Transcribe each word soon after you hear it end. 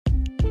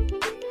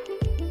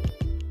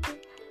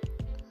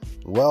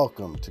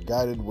Welcome to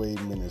Guided Way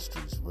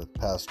Ministries with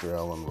Pastor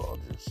Alan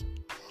Rogers.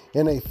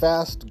 In a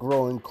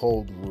fast-growing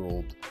cold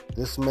world,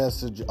 this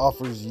message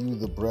offers you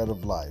the bread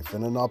of life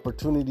and an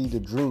opportunity to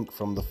drink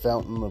from the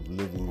fountain of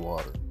living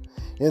water.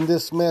 In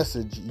this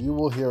message, you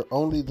will hear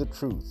only the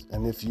truth,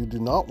 and if you do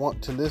not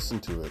want to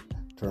listen to it,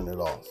 turn it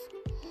off.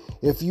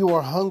 If you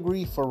are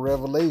hungry for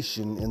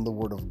revelation in the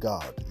Word of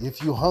God,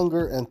 if you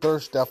hunger and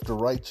thirst after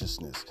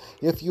righteousness,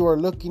 if you are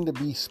looking to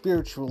be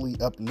spiritually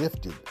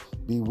uplifted,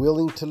 be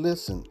willing to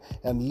listen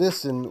and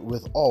listen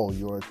with all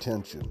your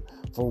attention.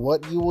 For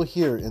what you will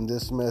hear in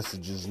this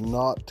message is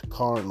not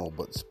carnal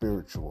but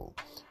spiritual.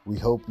 We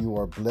hope you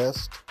are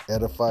blessed,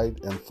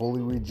 edified, and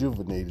fully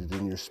rejuvenated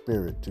in your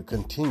spirit to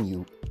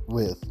continue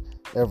with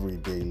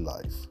everyday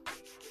life.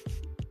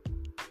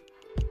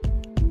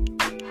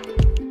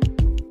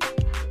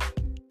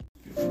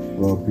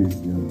 Well, peace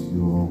be unto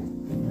you all.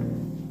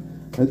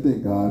 I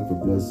thank God for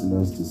blessing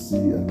us to see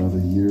another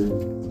year.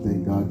 I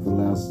thank God for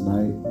last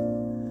night.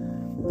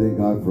 I thank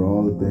God for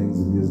all the things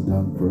that He has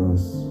done for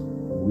us.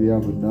 We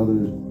have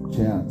another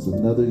chance,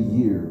 another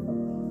year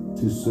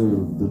to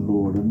serve the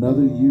Lord,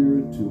 another year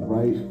to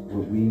right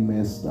what we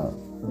messed up.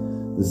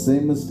 The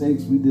same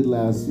mistakes we did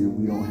last year,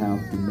 we don't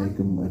have to make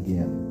them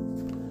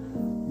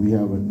again. We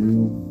have a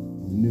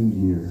new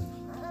year.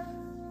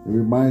 It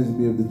reminds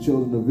me of the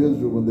children of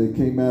Israel when they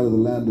came out of the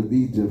land of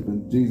Egypt,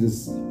 and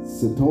Jesus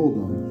told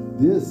them,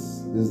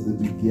 this is the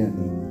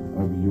beginning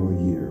of your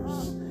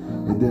years.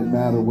 It didn't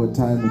matter what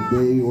time of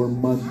day or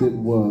month it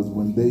was.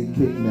 When they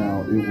came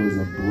out, it was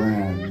a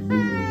brand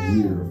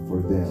new year for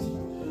them.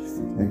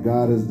 And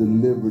God has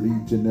delivered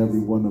each and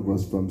every one of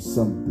us from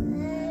something,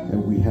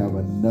 and we have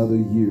another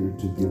year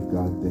to give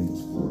God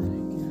thanks for.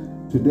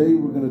 Today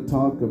we're going to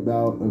talk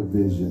about a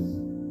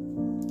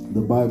vision. The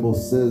Bible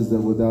says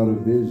that without a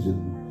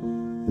vision,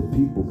 the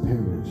people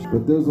perish.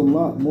 But there's a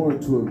lot more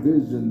to a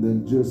vision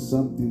than just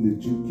something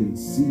that you can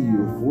see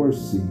or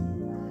foresee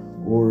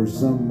or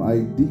some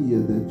idea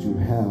that you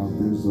have.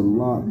 There's a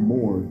lot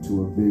more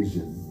to a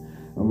vision.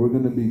 And we're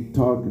going to be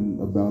talking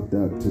about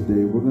that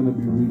today. We're going to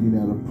be reading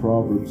out of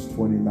Proverbs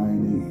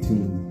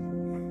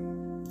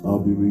 29:18. I'll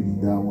be reading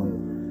that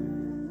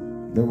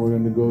one. Then we're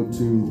going to go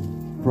to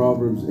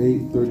Proverbs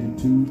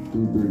 8:32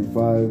 through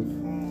 35,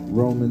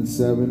 Romans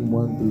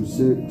 7:1 through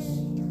 6,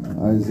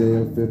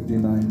 Isaiah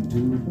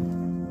 59:2,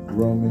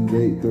 Romans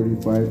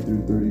 8:35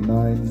 through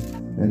 39,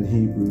 and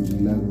Hebrews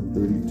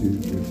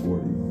 11:32 through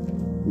 40.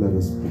 Let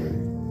us pray.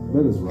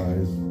 Let us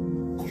rise.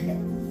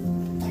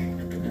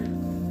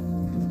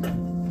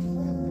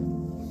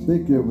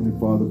 Thank you, Heavenly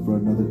Father, for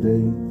another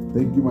day.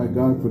 Thank you, my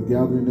God, for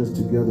gathering us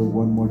together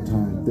one more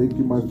time. Thank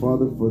you, my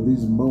Father, for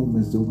these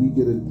moments that we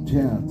get a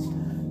chance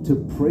to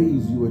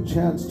praise you, a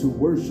chance to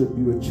worship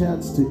you, a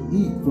chance to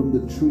eat from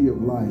the tree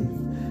of life.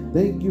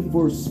 Thank you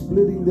for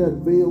splitting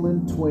that veil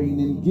in twain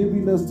and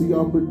giving us the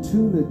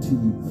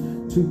opportunity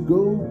to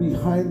go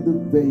behind the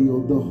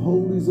veil, the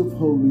holies of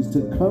holies,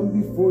 to come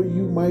before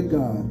you, my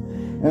God.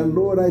 And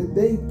Lord, I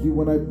thank you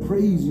and I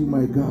praise you,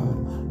 my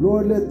God.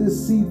 Lord, let this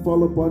seed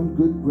fall upon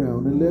good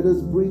ground and let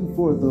us bring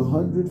forth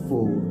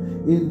 100-fold.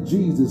 In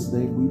Jesus'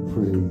 name we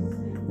pray.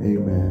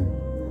 Amen.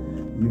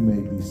 You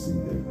may be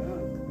seated.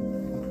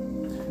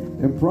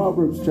 In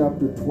Proverbs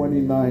chapter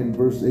 29,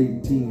 verse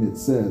 18, it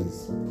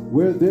says,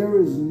 where there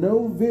is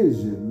no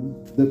vision,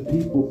 the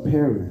people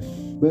perish.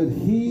 But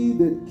he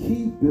that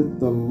keepeth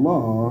the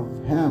law,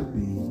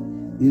 happy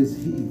is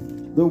he.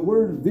 The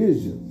word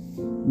vision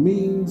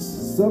means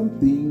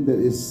something that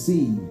is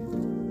seen.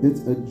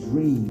 It's a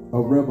dream, a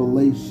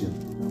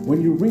revelation. When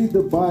you read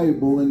the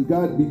Bible and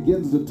God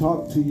begins to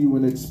talk to you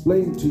and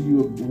explain to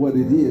you what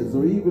it is,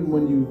 or even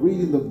when you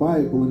read in the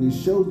Bible and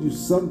He shows you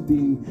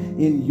something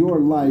in your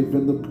life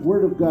and the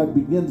Word of God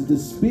begins to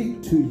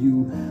speak to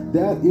you,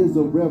 that is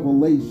a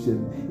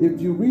revelation.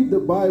 If you read the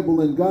Bible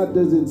and God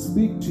doesn't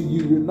speak to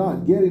you, you're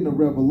not getting a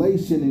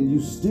revelation and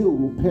you still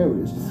will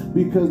perish,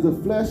 because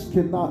the flesh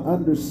cannot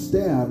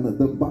understand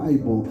the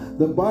Bible.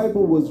 The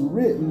Bible was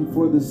written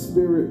for the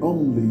Spirit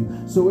only.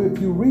 So if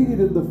you read it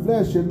in the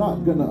flesh, you're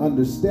not going to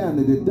understand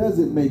it. It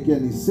doesn't make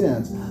any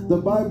sense. The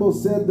Bible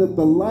said that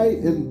the light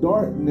and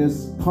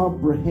darkness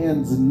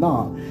comprehends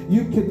not.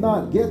 You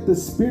cannot get the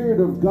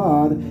Spirit of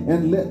God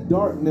and let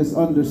darkness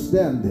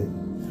understand it.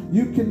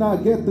 You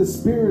cannot get the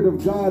Spirit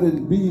of God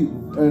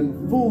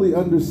and fully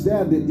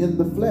understand it in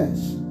the flesh.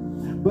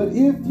 But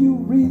if you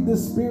read the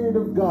Spirit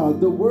of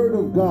God, the Word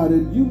of God,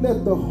 and you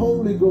let the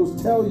Holy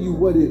Ghost tell you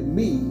what it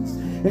means,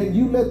 and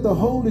you let the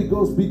Holy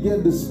Ghost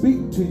begin to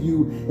speak to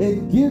you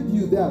and give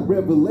you that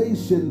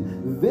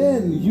revelation,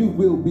 then you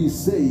will be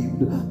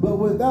saved. But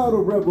without a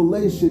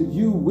revelation,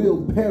 you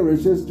will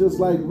perish. It's just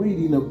like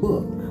reading a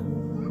book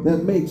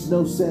that makes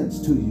no sense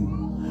to you.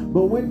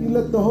 But when you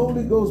let the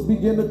Holy Ghost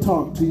begin to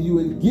talk to you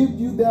and give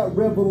you that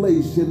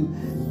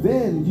revelation,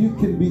 then you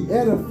can be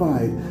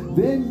edified.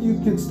 Then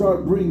you can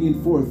start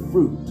bringing forth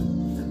fruit.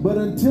 But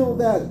until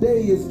that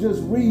day, it's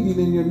just reading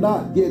and you're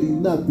not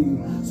getting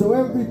nothing. So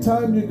every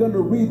time you're going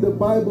to read the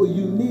Bible,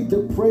 you need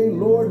to pray,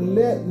 Lord,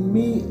 let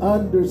me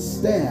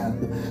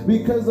understand.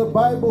 Because the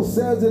Bible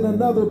says in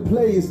another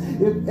place,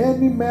 if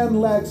any man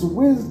lacks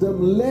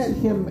wisdom, let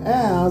him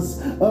ask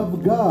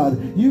of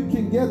God. You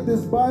can get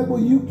this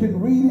Bible, you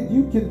can read it,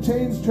 you can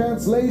change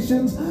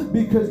translations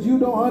because you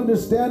don't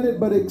understand it,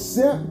 but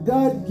except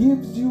God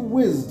gives you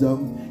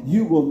wisdom,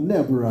 you will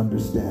never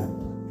understand.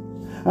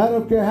 I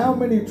don't care how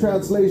many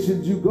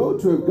translations you go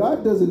to. If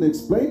God doesn't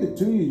explain it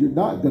to you, you're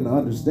not going to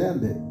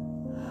understand it.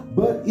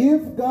 But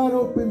if God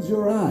opens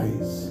your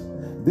eyes,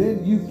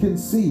 then you can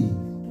see.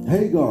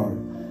 Hagar,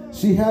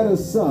 she had a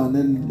son,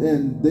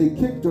 and they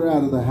kicked her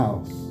out of the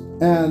house.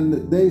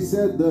 And they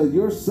said,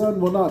 your son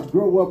will not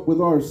grow up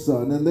with our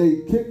son. And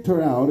they kicked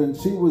her out, and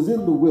she was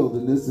in the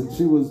wilderness, and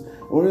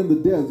or in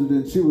the desert,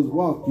 and she was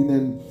walking,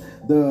 and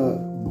the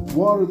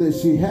water that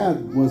she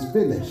had was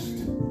finished.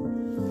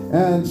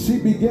 And she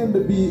began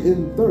to be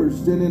in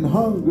thirst and in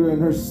hunger,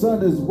 and her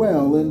son as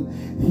well. And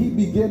he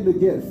began to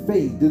get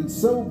faint, and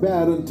so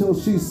bad until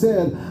she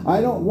said,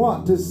 I don't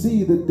want to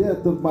see the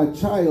death of my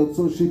child.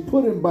 So she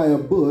put him by a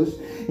bush,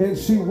 and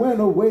she went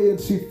away, and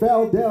she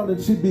fell down,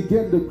 and she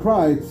began to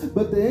cry.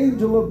 But the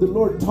angel of the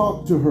Lord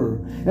talked to her.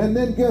 And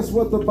then guess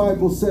what the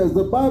Bible says?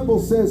 The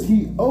Bible says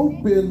he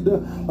opened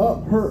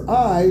up her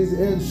eyes,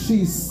 and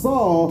she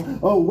saw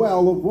a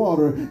well of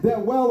water.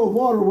 That well of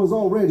water was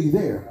already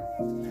there.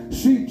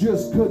 She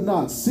just could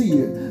not see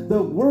it.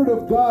 The Word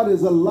of God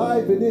is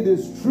alive and it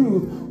is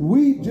truth.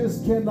 We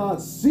just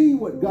cannot see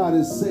what God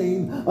is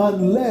saying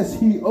unless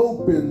He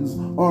opens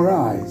our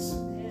eyes.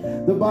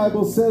 The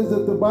Bible says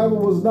that the Bible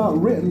was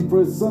not written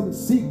for some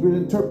secret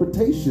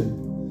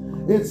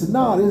interpretation. It's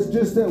not. It's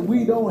just that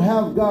we don't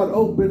have God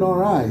open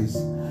our eyes.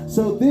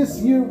 So this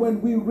year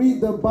when we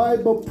read the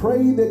Bible,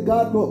 pray that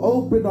God will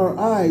open our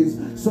eyes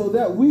so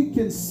that we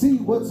can see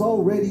what's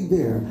already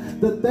there.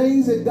 The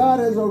things that God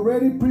has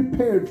already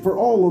prepared for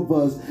all of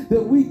us,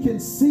 that we can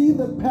see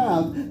the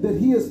path that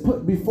He has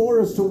put before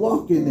us to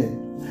walk in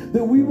it.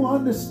 That we will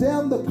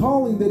understand the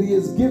calling that He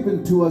has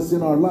given to us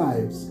in our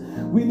lives.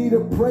 We need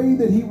to pray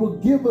that He will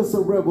give us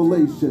a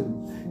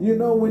revelation. You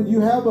know, when you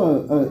have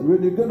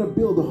when you're going to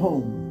build a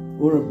home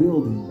or a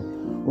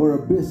building or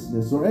a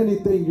business or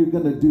anything you're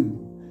going to do,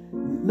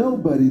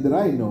 nobody that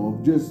I know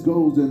of just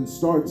goes and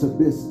starts a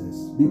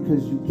business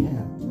because you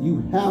can't.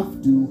 You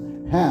have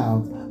to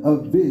have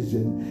a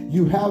vision.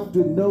 You have to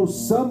know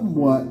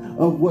somewhat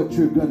of what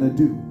you're going to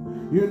do.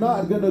 You're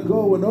not going to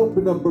go and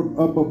open up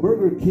a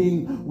Burger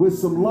King with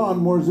some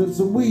lawnmowers and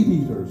some weed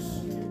eaters.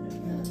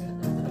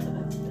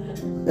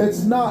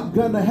 It's not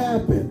going to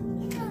happen.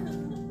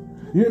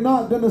 You're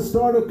not going to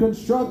start a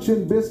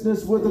construction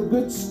business with a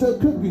good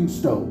cooking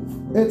stove.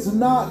 It's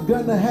not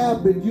going to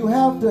happen. You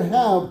have to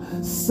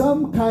have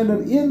some kind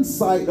of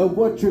insight of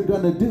what you're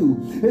going to do.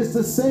 It's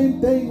the same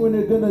thing when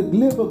you're going to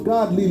live a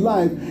godly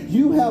life.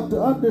 You have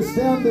to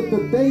understand that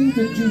the things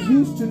that you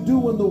used to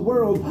do in the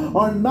world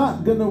are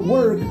not going to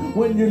work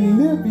when you're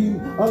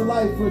living a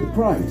life with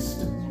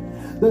Christ.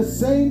 The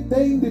same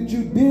thing that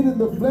you did in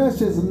the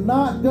flesh is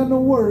not going to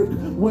work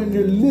when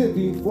you're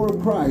living for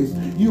Christ.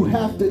 You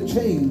have to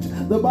change.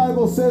 The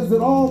Bible says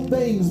that all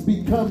things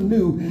become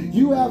new.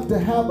 You have to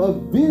have a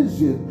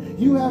vision.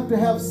 You have to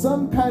have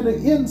some kind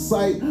of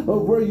insight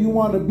of where you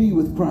want to be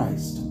with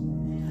Christ.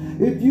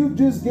 If you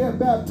just get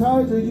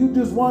baptized or you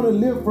just want to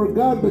live for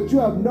God, but you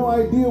have no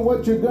idea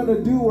what you're going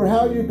to do or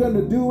how you're going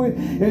to do it,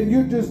 and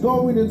you're just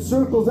going in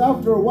circles,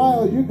 after a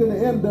while, you're going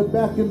to end up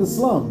back in the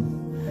slum.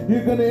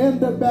 You're going to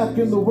end up back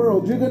in the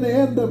world. You're going to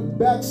end up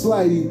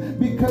backsliding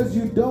because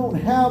you don't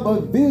have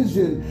a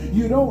vision.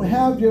 You don't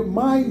have your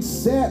mind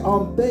set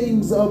on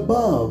things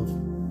above.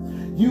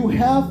 You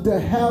have to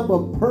have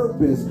a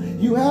purpose.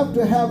 You have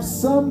to have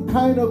some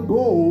kind of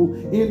goal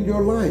in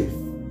your life.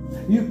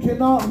 You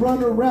cannot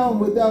run around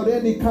without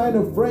any kind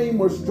of frame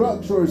or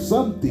structure or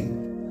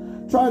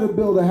something. Try to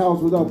build a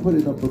house without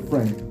putting up a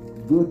frame.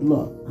 Good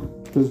luck,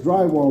 because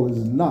drywall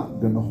is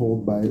not going to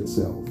hold by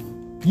itself.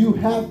 You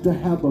have to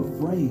have a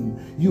frame.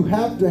 You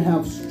have to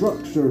have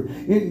structure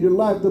in your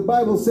life. The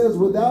Bible says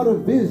without a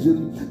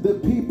vision, the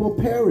people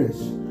perish.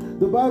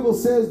 The Bible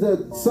says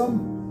that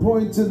some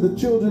points in the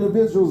children of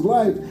Israel's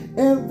life,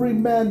 every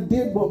man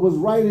did what was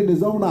right in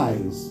his own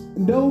eyes.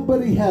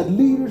 Nobody had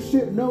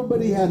leadership.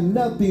 Nobody had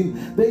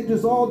nothing. They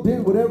just all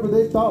did whatever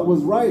they thought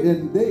was right,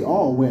 and they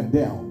all went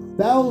down.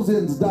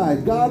 Thousands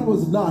died. God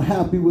was not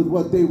happy with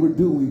what they were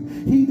doing.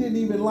 He didn't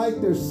even like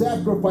their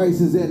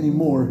sacrifices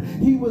anymore.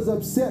 He was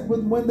upset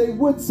with when they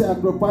would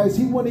sacrifice.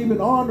 He wouldn't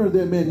even honor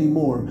them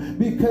anymore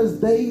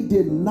because they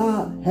did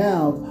not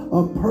have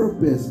a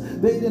purpose.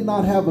 They did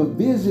not have a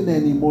vision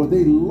anymore.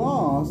 They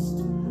lost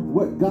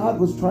what God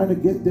was trying to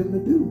get them to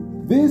do.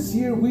 This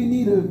year we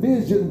need a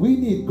vision, we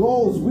need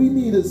goals, we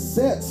need to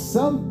set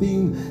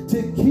something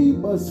to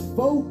keep us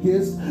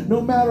focused no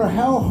matter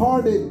how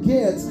hard it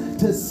gets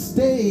to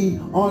stay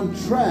on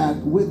track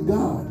with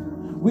God.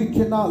 We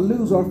cannot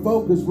lose our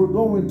focus. We're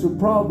going to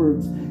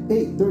Proverbs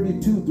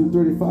 8:32 through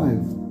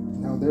 35.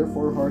 Now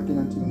therefore hearken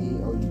unto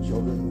me, O ye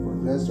children, for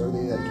blessed are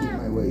they that keep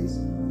my ways.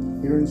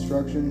 Hear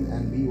instruction,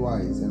 and be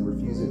wise, and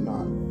refuse it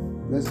not.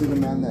 Blessed is the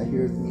man that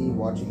heareth me,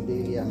 watching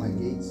daily at my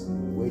gates,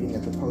 waiting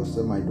at the posts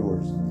of my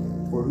doors.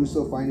 For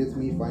whoso findeth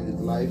me findeth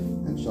life,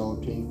 and shall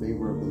obtain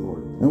favor of the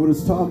Lord. And what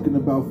it's talking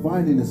about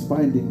finding is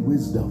finding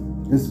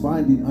wisdom, is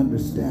finding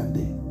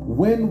understanding.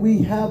 When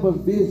we have a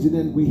vision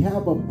and we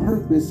have a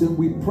purpose and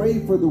we pray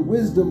for the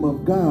wisdom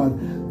of God,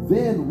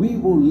 then we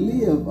will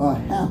live a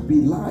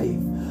happy life.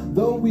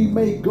 Though we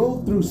may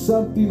go through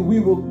something, we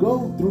will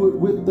go through it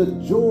with the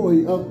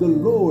joy of the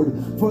Lord.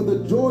 For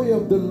the joy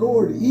of the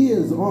Lord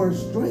is our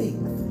strength.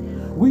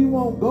 We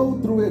won't go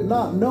through it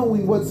not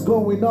knowing what's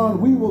going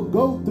on. We will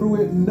go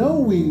through it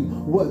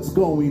knowing what's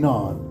going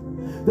on.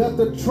 That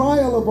the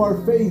trial of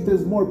our faith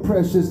is more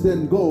precious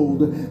than gold.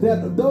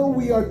 That though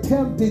we are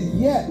tempted,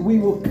 yet we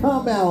will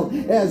come out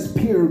as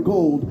pure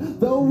gold.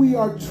 Though we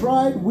are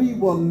tried, we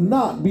will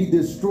not be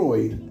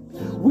destroyed.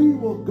 We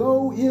will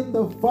go in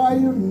the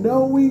fire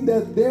knowing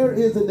that there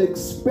is an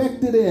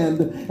expected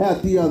end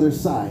at the other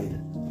side.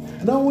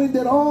 Knowing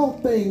that all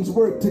things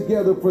work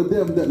together for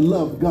them that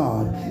love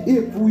God.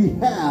 If we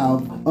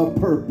have a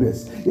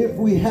purpose. If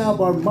we have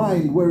our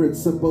mind where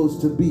it's supposed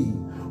to be.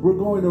 We're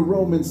going to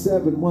Romans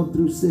 7, 1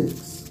 through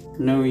 6.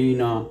 Know ye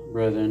not,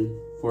 brethren,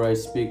 for I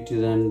speak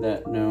to them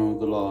that know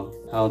the law,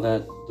 how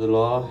that the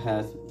law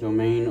hath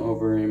domain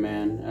over a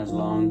man as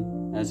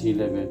long as he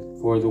liveth.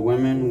 For the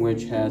woman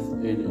which hath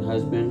a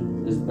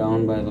husband is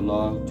bound by the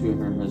law to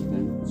her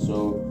husband,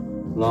 so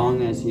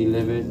long as he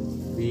liveth,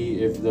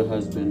 be if the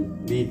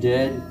husband be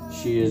dead,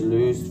 she is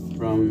loosed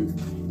from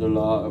the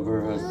law of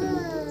her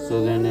husband.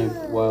 So then if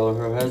while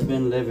her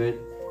husband liveth,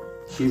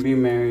 she be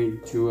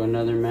married to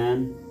another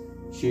man,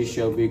 she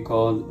shall be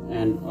called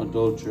an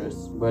adulteress.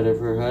 But if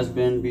her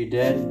husband be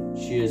dead,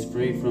 she is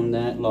free from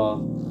that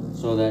law,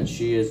 so that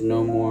she is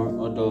no more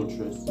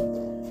adulteress,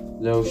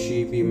 though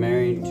she be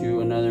married to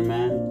another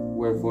man.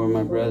 Wherefore,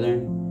 my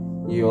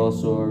brethren, ye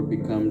also are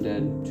become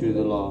dead to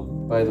the law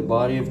by the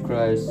body of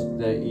Christ,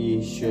 that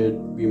ye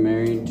should be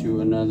married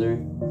to another,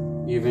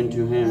 even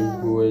to him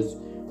who was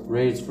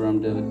raised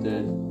from the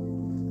dead,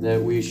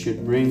 that we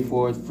should bring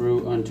forth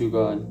fruit unto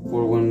God.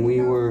 For when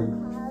we were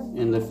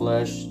in the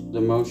flesh,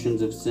 the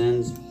motions of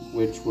sins,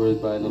 which were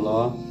by the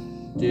law,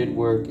 did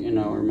work in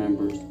our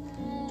members,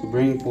 to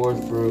bring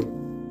forth fruit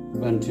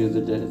unto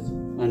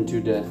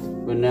death.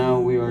 But now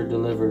we are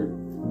delivered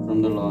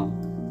from the law,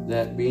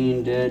 that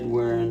being dead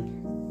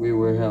wherein we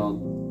were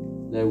held,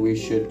 that we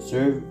should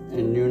serve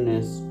in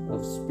newness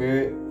of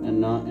spirit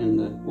and not in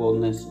the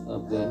oldness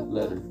of the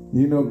letter.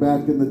 You know,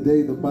 back in the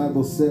day, the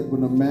Bible said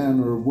when a man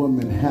or a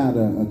woman had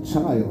a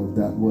child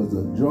that was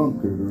a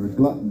drunkard or a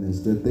gluttonous,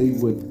 that they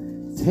would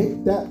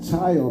take that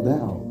child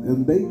out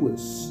and they would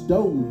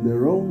stone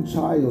their own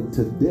child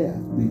to death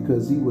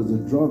because he was a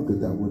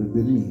drunkard. That would have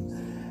been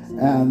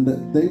me. And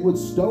they would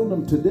stone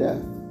him to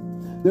death.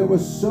 There were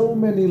so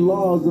many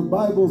laws. The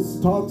Bible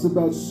talks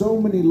about so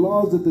many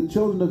laws that the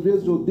children of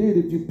Israel did.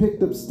 If you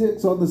picked up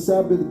sticks on the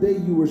Sabbath day,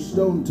 you were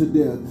stoned to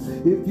death.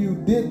 If you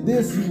did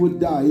this, you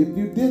would die. If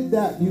you did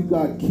that, you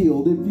got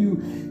killed.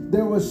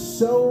 There were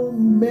so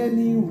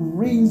many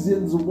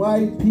reasons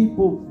why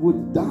people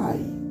would die.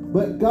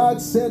 But God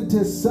sent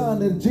his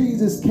son, and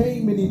Jesus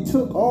came and he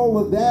took all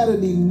of that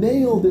and he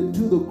nailed it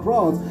to the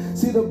cross.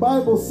 See, the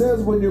Bible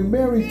says when you're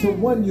married to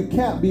one, you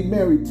can't be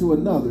married to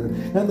another.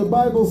 And the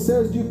Bible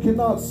says you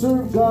cannot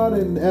serve God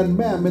and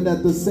mammon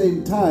at the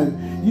same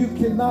time. You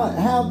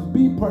cannot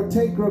be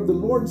partaker of the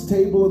Lord's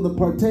table and the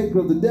partaker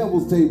of the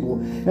devil's table.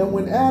 And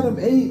when Adam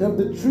ate of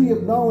the tree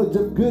of knowledge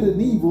of good and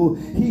evil,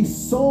 he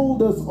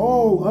sold us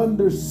all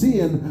under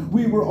sin.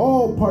 We were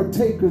all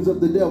partakers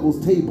of the devil's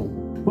table.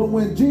 But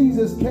when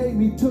Jesus came,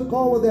 he took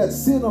all of that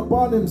sin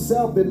upon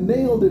himself and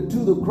nailed it to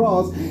the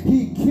cross.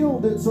 He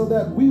killed it so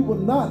that we will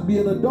not be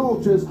an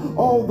adulteress,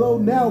 although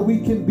now we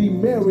can be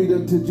married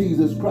unto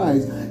Jesus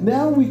Christ.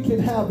 Now we can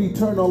have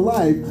eternal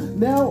life.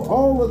 Now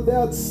all of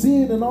that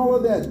sin and all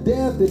of that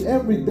death and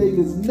everything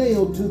is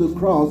nailed to the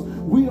cross.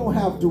 We don't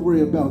have to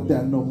worry about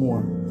that no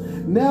more.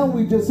 Now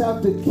we just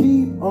have to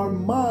keep our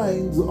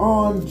minds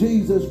on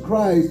Jesus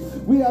Christ.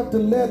 We have to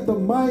let the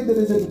mind that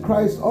is in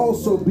Christ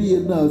also be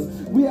in us.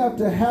 We have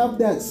to have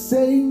that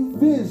same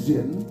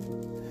vision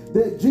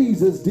that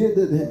Jesus did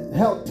that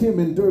helped him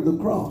endure the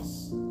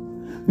cross.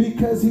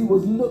 Because he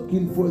was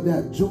looking for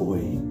that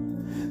joy.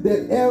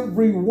 That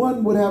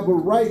everyone would have a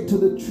right to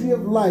the tree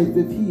of life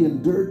if he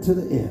endured to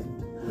the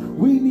end.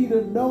 We need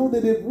to know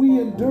that if we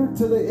endure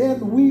to the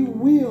end, we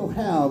will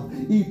have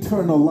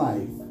eternal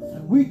life.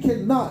 We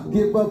cannot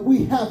give up.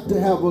 We have to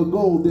have a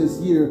goal this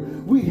year.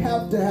 We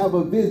have to have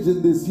a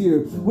vision this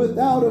year.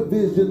 Without a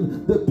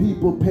vision, the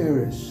people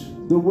perish.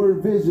 The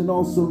word vision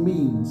also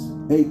means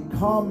a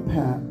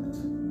compact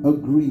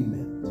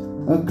agreement.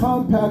 A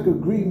compact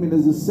agreement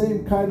is the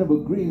same kind of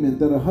agreement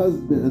that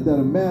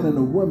a man and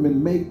a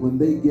woman make when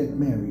they get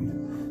married.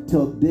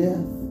 Till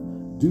death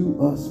do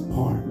us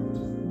part.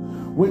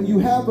 When you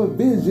have a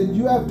vision,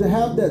 you have to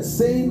have that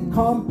same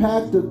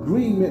compact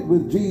agreement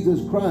with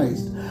Jesus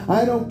Christ.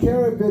 I don't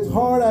care if it's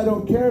hard, I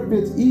don't care if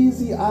it's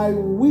easy, I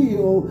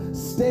will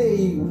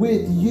stay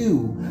with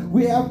you.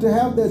 We have to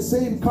have that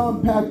same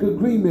compact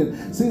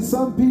agreement. See,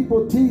 some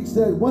people teach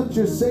that once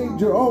you're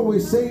saved, you're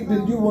always saved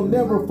and you will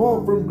never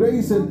fall from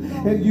grace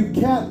and you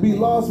can't be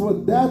lost. Well,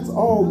 that's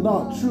all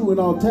not true, and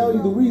I'll tell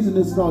you the reason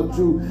it's not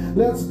true.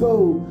 Let's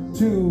go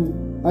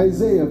to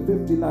Isaiah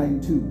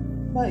 59:2.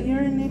 But your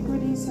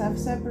iniquities have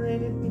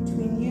separated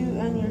between you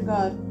and your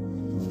God,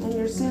 and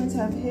your sins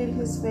have hid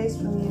his face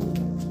from you,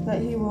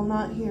 that he will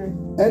not hear.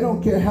 I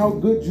don't care how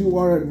good you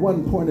are at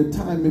one point in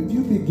time. If you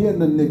begin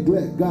to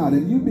neglect God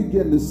and you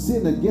begin to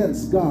sin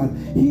against God,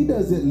 he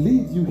doesn't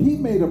leave you. He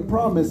made a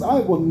promise, I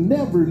will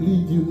never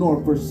leave you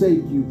nor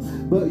forsake you.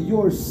 But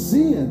your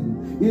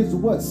sin is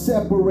what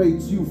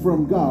separates you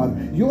from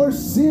God. Your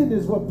sin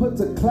is what puts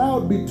a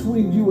cloud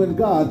between you and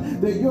God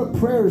that your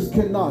prayers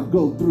cannot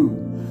go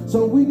through.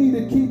 So we need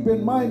to keep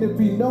in mind, if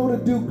we know to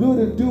do good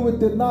and do it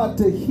then not,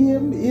 to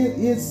him it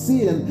is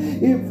sin.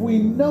 If we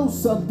know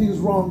something's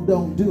wrong,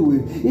 don't do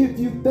it. If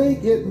you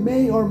think it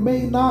may or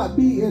may not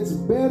be, it's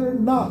better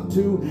not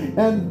to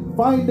and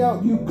find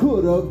out you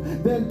could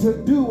have than to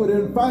do it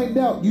and find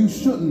out you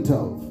shouldn't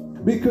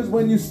have. Because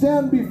when you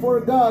stand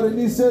before God and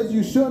he says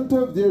you shouldn't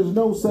have, there's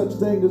no such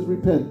thing as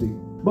repenting.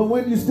 But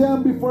when you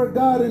stand before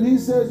God and he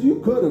says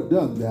you could have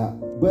done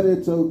that, but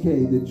it's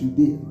okay that you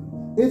did.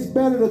 It's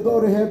better to go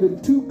to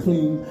heaven too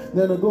clean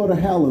than to go to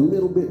hell a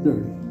little bit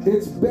dirty.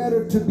 It's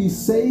better to be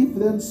safe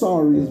than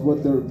sorry is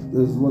what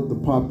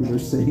the popular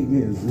saying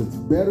is. It's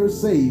better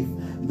safe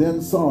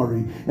than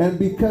sorry. And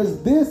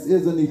because this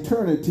is an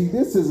eternity,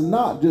 this is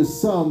not just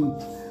some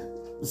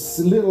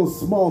little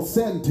small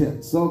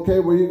sentence, okay,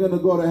 where you're going to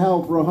go to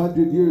hell for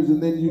 100 years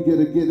and then you get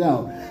to get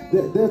out.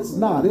 That's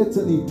not. It's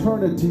an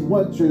eternity.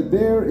 Once you're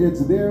there,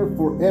 it's there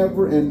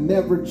forever and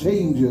never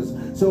changes.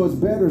 So it's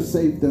better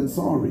safe than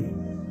sorry.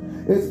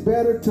 It's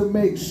better to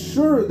make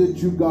sure that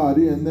you got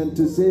in than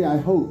to say, I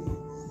hope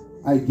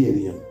I get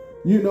in.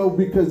 You know,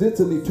 because it's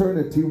an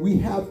eternity. We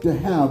have to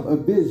have a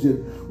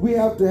vision. We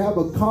have to have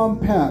a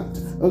compact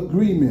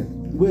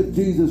agreement with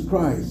Jesus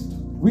Christ.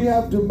 We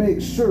have to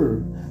make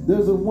sure.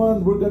 There's a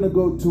one, we're going to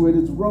go to it.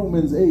 It's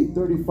Romans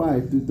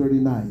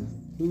 8:35-39.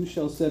 Who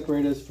shall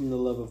separate us from the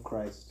love of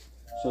Christ?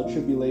 Shall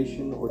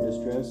tribulation or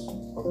distress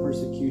or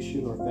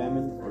persecution or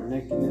famine or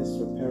nakedness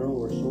or peril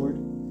or sword?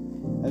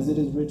 As it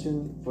is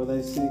written, for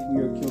thy sake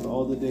we are killed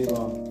all the day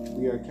long.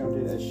 We are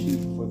counted as sheep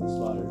for the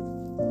slaughter.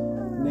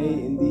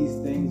 Nay, in these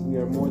things we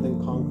are more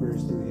than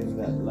conquerors through him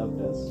that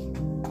loved us.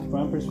 For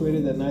I am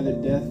persuaded that neither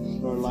death,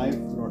 nor life,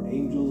 nor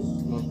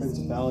angels, nor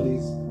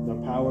principalities, nor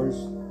powers,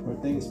 nor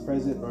things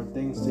present, nor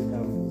things to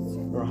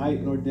come, nor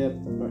height, nor depth,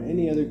 nor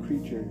any other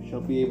creature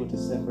shall be able to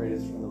separate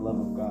us from the love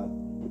of God,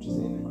 which is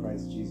in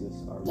Christ Jesus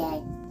our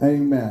Lord.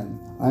 Amen.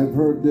 I've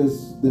heard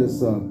this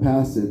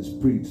passage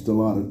preached a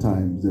lot of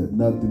times, that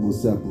nothing will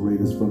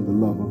separate us from the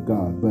love of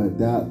God. But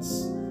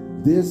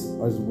this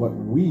is what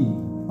we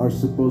are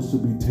supposed to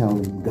be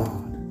telling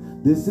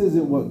God. This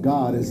isn't what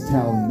God is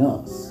telling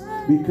us,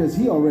 because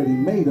he already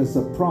made us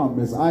a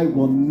promise. I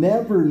will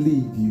never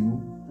leave you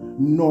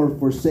nor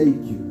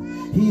forsake you.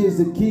 He is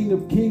the King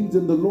of kings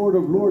and the Lord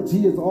of lords.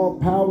 He is all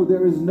power.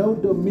 There is no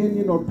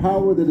dominion or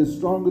power that is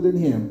stronger than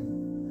him.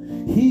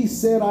 He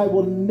said, I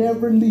will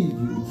never leave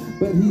you.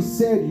 But he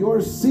said,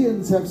 your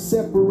sins have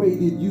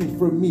separated you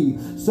from me.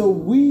 So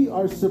we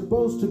are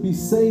supposed to be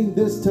saying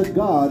this to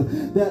God,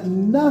 that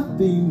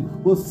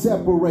nothing will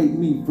separate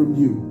me from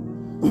you.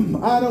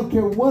 I don't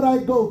care what I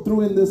go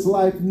through in this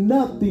life,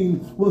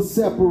 nothing will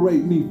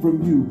separate me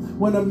from you.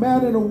 When a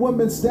man and a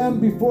woman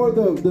stand before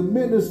the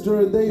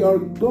minister and they are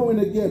going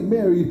to get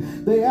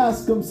married, they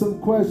ask them some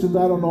questions.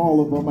 I don't know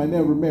all of them. I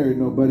never married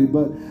nobody.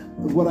 But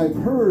what I've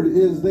heard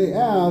is they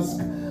ask,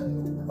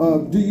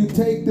 do you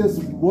take this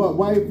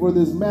wife or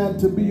this man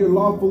to be your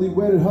lawfully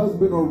wedded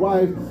husband or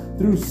wife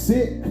through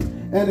sick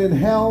and in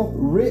health,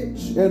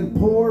 rich and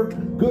poor,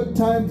 good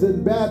times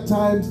and bad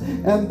times?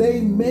 And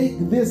they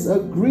make this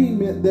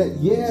agreement that,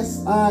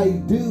 yes,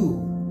 I do.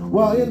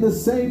 Well, in the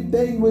same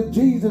thing with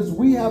Jesus,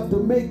 we have to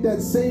make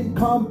that same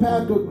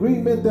compact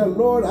agreement that,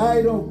 Lord,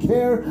 I don't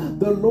care.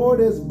 The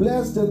Lord is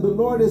blessed and the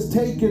Lord is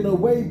taken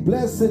away.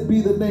 Blessed be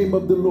the name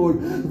of the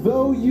Lord.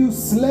 Though you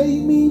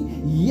slay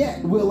me,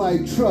 yet will I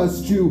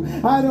trust you.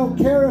 I don't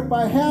care if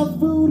I have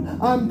food,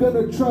 I'm going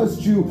to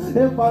trust you.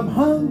 If I'm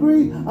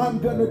hungry, I'm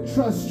going to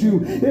trust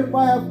you. If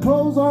I have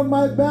clothes on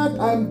my back,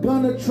 I'm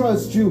going to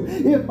trust you.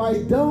 If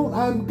I don't,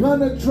 I'm going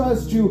to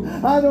trust you.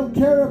 I don't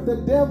care if the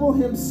devil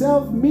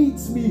himself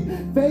meets me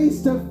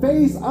face to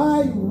face,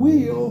 I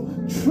will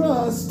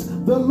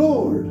trust the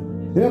Lord.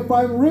 If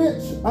I'm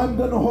rich, I'm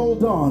going to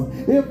hold on.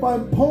 If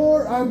I'm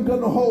poor, I'm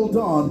going to hold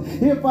on.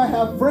 If I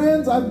have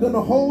friends, I'm going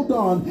to hold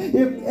on.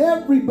 If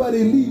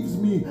everybody leaves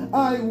me,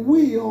 I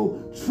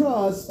will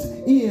trust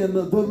in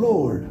the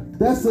Lord.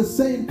 That's the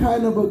same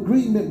kind of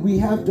agreement we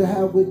have to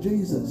have with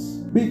Jesus,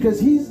 because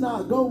he's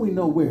not going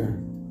nowhere.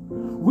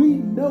 We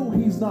know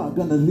he's not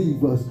going to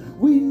leave us.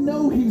 We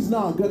know he's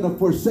not going to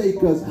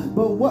forsake us.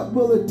 But what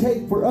will it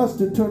take for us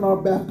to turn our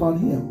back on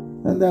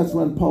him? And that's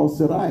when Paul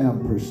said, I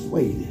am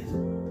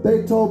persuaded.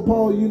 They told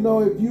Paul, you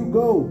know, if you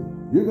go,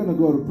 you're going to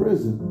go to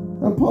prison.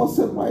 And Paul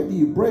said, why do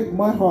you break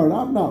my heart?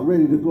 I'm not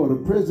ready to go to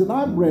prison.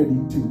 I'm ready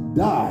to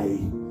die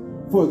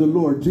for the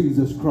Lord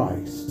Jesus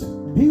Christ.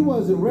 He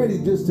wasn't ready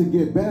just to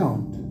get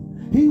bound.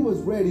 He was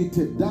ready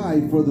to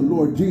die for the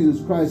Lord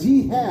Jesus Christ.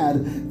 He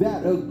had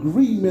that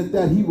agreement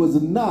that he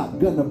was not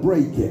going to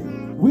break it.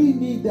 We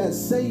need that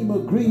same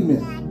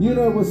agreement. You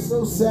know, it was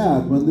so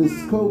sad when this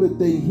COVID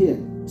thing hit.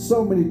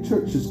 So many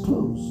churches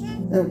closed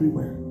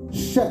everywhere,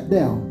 shut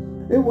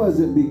down. It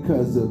wasn't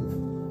because of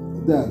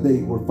that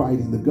they were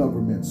fighting the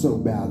government so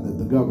bad that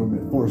the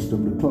government forced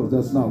them to close.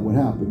 That's not what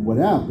happened. What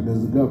happened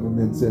is the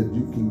government said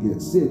you can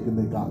get sick, and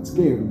they got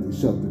scared and they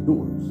shut the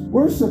doors.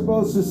 We're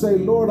supposed to say,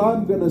 Lord,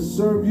 I'm going to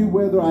serve you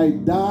whether I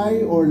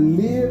die or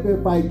live.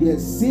 If I get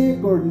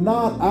sick or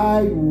not,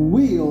 I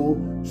will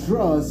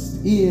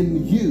trust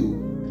in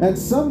you. And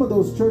some of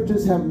those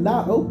churches have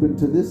not opened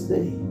to this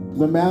day.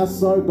 The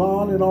masks are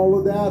gone and all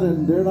of that,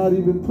 and they're not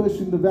even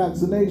pushing the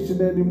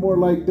vaccination anymore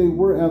like they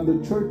were, and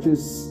the churches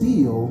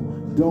still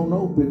don't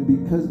open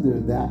because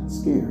they're that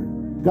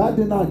scared. God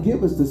did not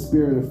give us the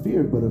spirit of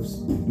fear, but of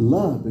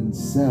love and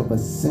of a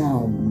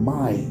sound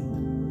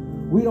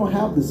mind. We don't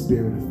have the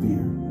spirit of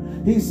fear.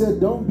 He said,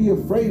 don't be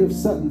afraid of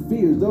sudden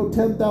fears. Though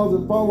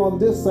 10,000 fall on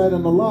this side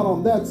and a lot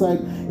on that side,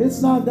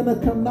 it's not going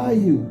to come nigh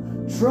you.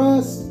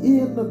 Trust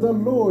in the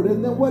Lord.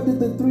 And then what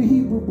did the 3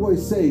 Hebrew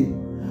boys say?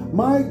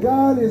 My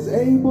God is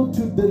able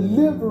to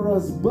deliver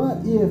us, but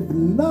if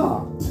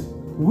not,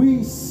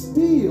 we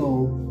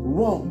still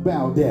won't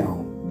bow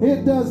down.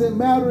 It doesn't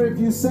matter if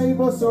you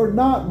save us or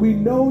not. We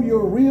know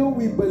you're real.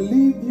 We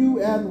believe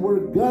you, and we're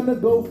gonna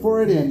go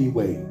for it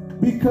anyway.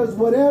 Because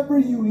whatever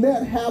you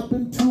let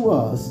happen to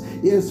us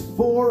is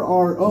for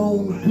our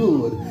own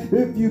good.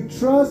 If you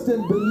trust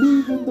and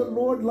believe in the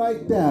Lord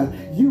like that,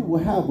 you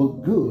will have a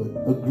good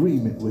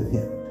agreement with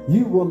him.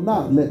 You will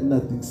not let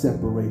nothing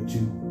separate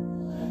you.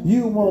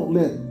 You won't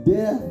let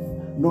death,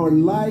 nor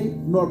life,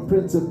 nor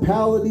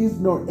principalities,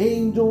 nor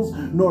angels,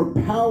 nor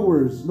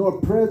powers,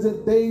 nor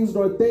present things,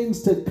 nor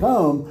things to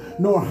come,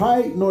 nor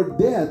height, nor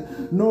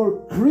depth,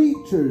 nor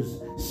creatures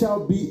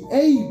shall be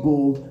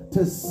able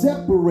to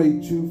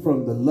separate you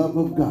from the love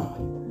of God.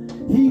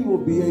 He will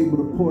be able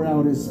to pour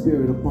out his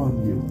spirit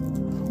upon you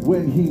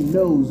when he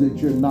knows that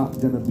you're not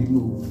going to be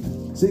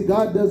moved. See,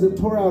 God doesn't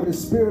pour out his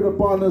spirit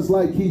upon us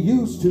like he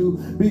used to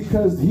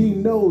because he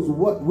knows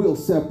what will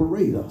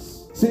separate us.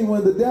 See,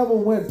 when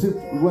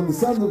the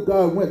sons of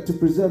God went to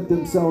present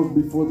themselves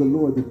before the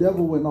Lord, the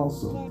devil went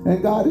also.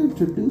 And God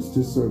introduced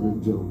his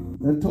servant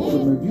Job and told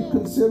him, have you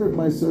considered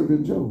my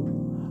servant Job?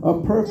 A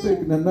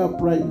perfect and an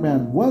upright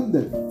man, one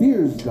that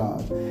fears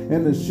God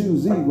and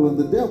eschews evil. And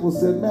the devil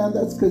said, man,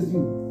 that's because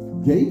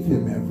you gave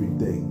him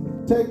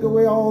everything. Take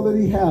away all that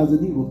he has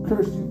and he will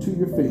curse you to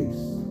your face.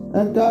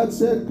 And God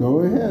said,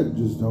 go ahead,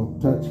 just don't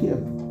touch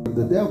him.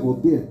 The devil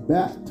did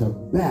back to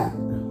back.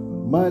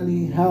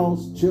 Money,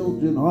 house,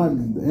 children,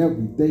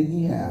 everything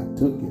he had,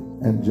 took it.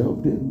 And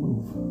Job didn't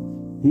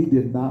move. He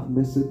did not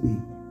miss a beat.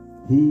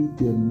 He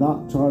did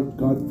not charge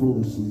God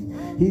foolishly.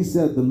 He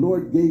said, the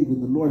Lord gave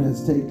and the Lord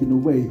has taken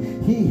away.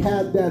 He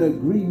had that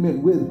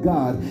agreement with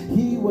God.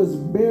 He was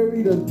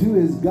married unto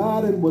his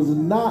God and was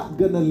not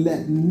going to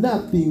let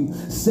nothing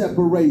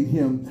separate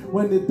him.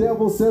 When the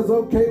devil says,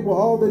 okay, well,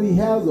 all that he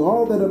has,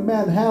 all that a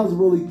man has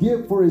will he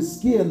give for his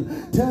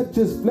skin. Touch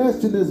his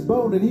flesh and his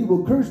bone and he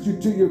will curse you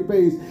to your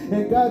face.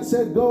 And God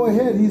said, go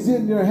ahead, he's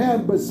in your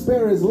hand, but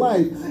spare his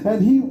life.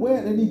 And he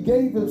went and he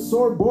gave him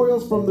sore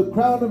boils from the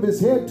crown of his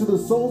head to the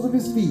soles of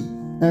his feet.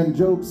 And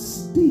Job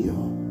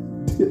still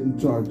didn't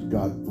charge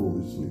God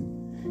foolishly.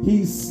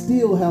 He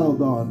still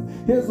held on.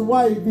 His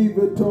wife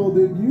even told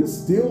him, you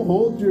still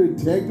hold your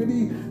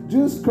integrity?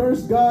 Just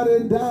curse God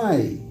and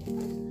die.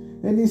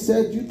 And he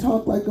said, you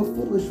talk like a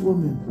foolish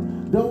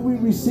woman. Don't we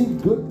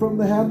receive good from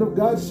the hand of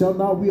God? Shall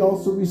not we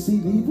also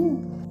receive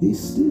evil? He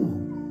still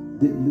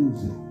didn't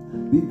lose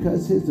it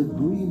because his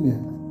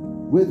agreement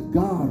with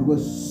God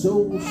was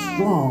so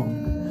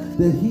strong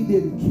that he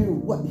didn't care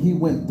what he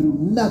went through.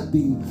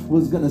 Nothing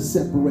was going to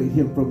separate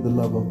him from the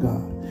love of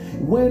God.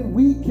 When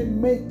we can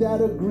make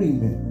that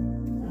agreement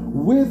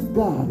with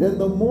God,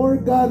 and the more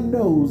God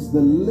knows,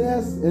 the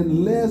less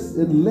and less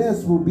and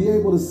less will be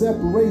able to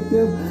separate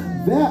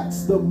them.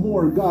 That's the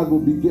more God will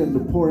begin to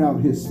pour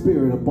out his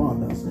spirit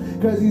upon us.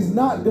 Because he's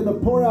not going to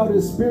pour out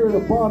his spirit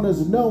upon us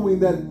knowing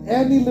that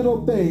any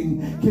little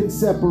thing can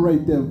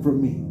separate them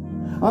from me.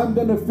 I'm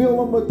going to fill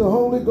them with the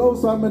Holy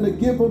Ghost. I'm going to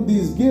give them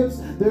these gifts.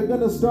 They're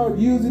going to start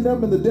using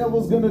them, and the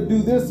devil's going to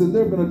do this, and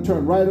they're going to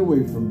turn right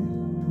away from me.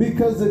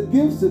 Because the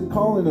gifts and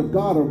calling of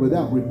God are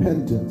without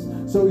repentance.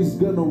 So he's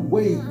going to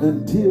wait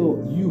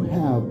until you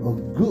have a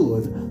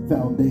good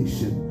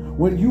foundation.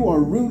 When you are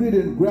rooted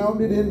and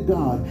grounded in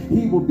God,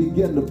 he will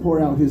begin to pour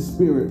out his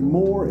spirit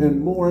more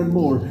and more and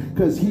more,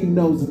 because he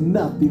knows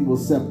nothing will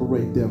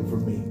separate them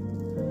from me.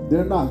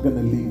 They're not going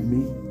to leave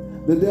me.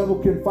 The devil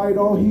can fight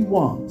all he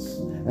wants,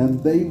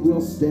 and they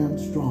will stand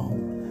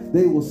strong.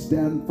 They will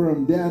stand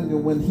firm. Daniel,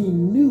 when he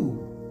knew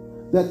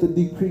that the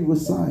decree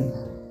was signed,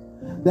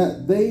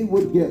 that they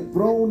would get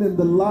thrown in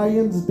the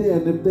lion's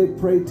den if they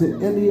prayed to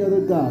any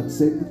other god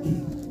save the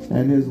king,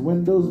 and his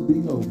windows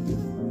being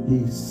open,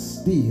 he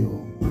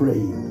still prayed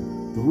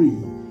 3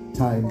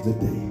 times a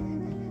day.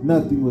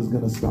 Nothing was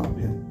going to stop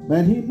him.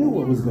 Man, he knew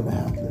what was going to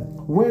happen.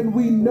 When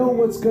we know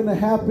what's going to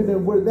happen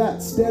and we're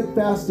that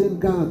steadfast in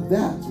God,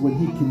 that's when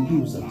he can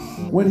use us.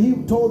 When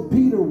he told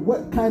Peter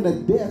what kind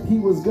of death he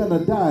was going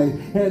to die,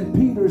 and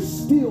Peter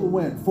still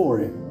went for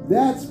it,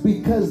 that's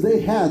because they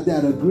had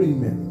that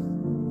agreement.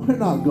 We're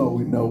not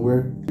going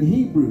nowhere.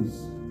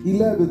 Hebrews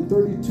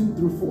 11:32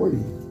 through 40.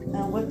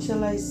 And what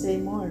shall I say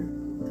more?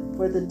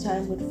 For the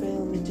time would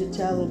fail me to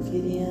tell of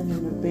Gideon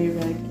and of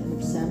Barak and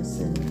of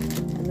Samson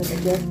and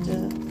of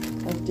Jephthah,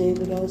 of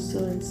David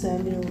also and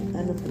Samuel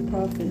and of the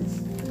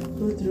prophets,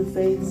 who through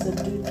faith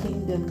subdued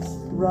kingdoms,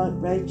 wrought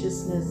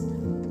righteousness,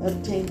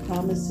 obtained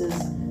promises,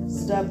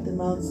 stopped the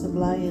mouths of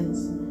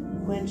lions,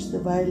 quenched the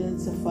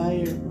violence of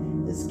fire,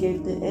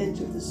 escaped the edge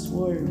of the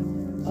sword,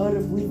 out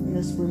of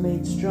weakness were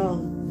made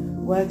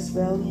strong, waxed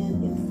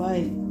valiant in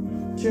fight,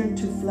 turned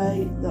to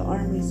flight the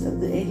armies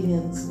of the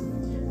aliens.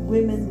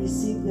 Women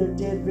received their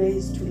dead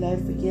raised to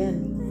life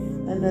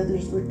again, and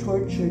others were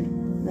tortured,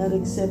 not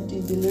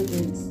accepting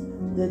deliverance,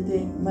 that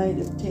they might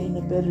obtain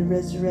a better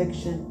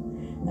resurrection.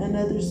 And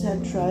others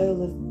had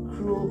trial of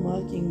cruel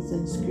mockings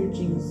and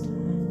scourgings,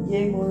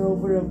 yea,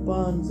 moreover of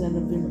bonds and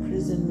of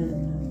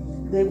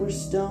imprisonment. They were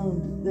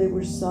stoned, they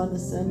were sawn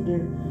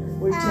asunder,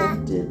 were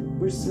tempted,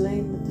 were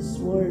slain with the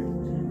sword.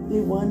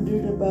 They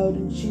wandered about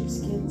in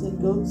sheepskins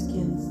and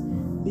goatskins,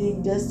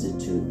 being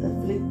destitute,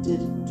 afflicted,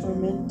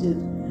 tormented,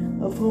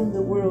 of whom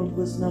the world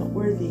was not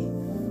worthy.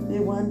 They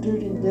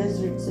wandered in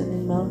deserts and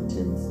in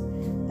mountains,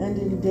 and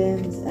in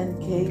dens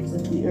and caves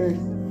of the earth.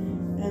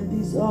 And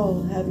these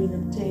all, having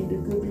obtained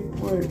a good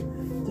report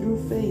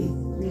through faith,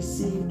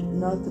 received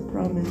not the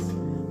promise,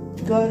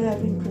 God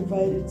having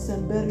provided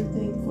some better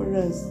thing for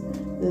us,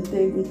 that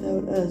they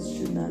without us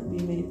should not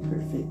be made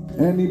perfect.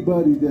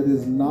 Anybody that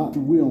is not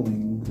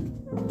willing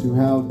to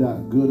have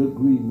that good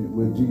agreement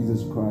with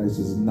Jesus Christ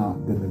is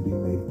not going to be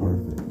made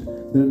perfect.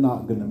 They're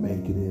not going to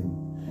make it in.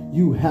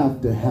 You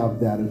have to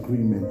have that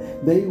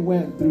agreement. They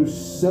went through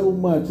so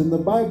much, and the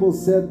Bible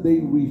said they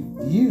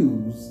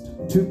refused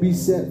to be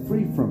set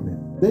free from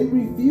it. They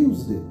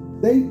refused it.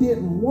 They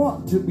didn't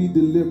want to be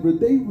delivered.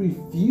 They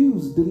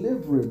refused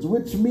deliverance,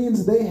 which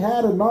means they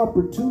had an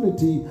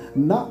opportunity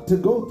not to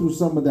go through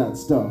some of that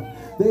stuff.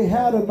 They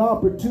had an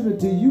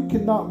opportunity. You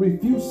cannot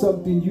refuse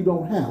something you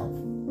don't have.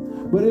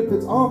 But if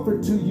it's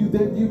offered to you,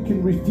 then you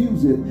can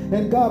refuse it.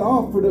 And God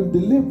offered them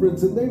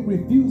deliverance, and they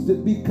refused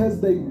it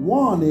because they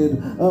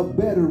wanted a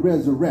better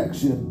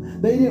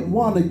resurrection. They didn't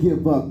want to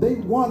give up. They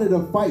wanted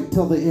to fight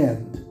till the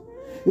end.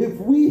 If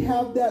we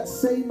have that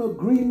same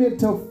agreement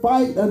to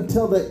fight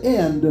until the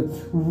end,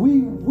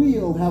 we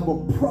will have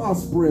a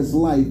prosperous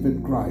life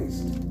in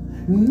Christ.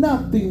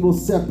 Nothing will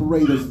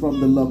separate us from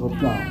the love of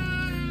God.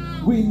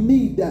 We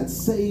need that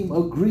same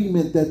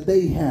agreement that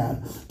they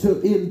had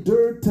to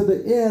endure to the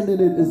end, and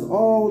it is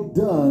all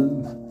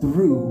done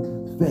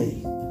through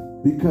faith.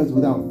 Because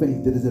without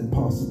faith, it is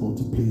impossible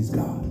to please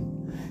God.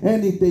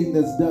 Anything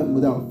that's done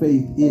without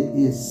faith, it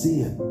is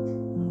sin.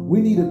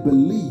 We need to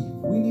believe.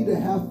 We need to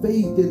have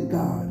faith in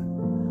God.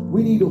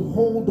 We need to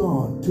hold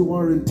on to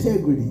our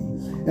integrity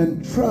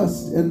and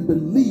trust and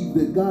believe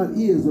that God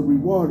is a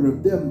rewarder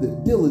of them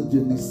that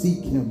diligently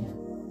seek Him.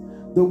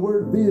 The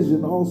word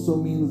vision also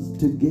means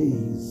to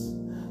gaze.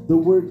 The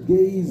word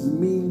gaze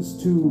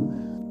means to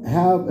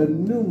have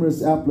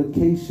numerous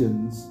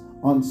applications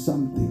on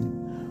something.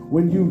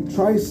 When you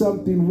try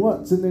something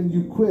once and then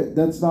you quit,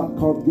 that's not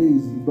called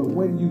gazing. But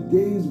when you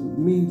gaze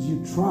means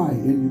you try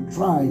and you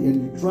try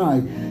and you try.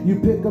 You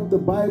pick up the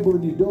Bible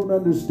and you don't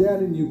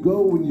understand, and you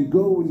go and you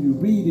go and you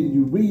read and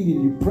you read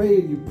and you pray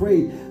and you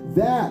pray.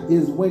 That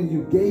is when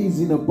you're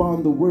gazing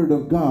upon the Word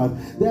of God.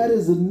 That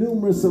is a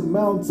numerous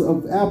amounts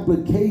of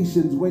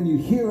applications. When you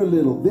hear a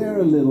little, there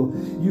a little,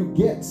 you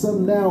get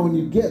some now and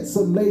you get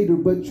some later,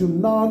 but you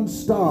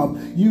non-stop.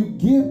 You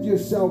give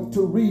yourself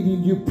to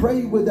reading. You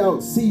pray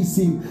without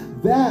ceasing.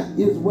 That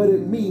is what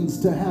it means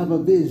to have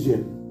a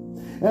vision.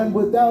 And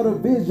without a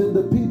vision,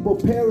 the people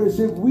perish.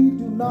 If we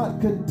do not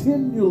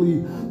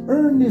continually,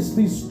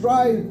 earnestly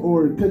strive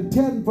or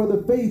contend for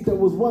the faith that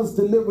was once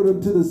delivered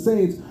unto the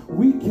saints,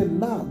 we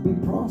cannot be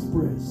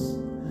prosperous.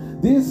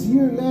 This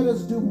year, let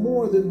us do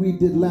more than we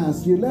did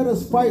last year. Let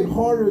us fight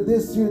harder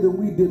this year than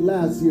we did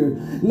last year.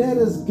 Let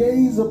us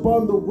gaze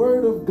upon the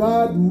Word of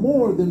God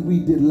more than we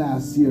did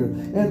last year,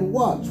 and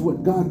watch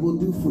what God will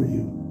do for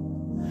you.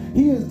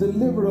 He has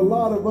delivered a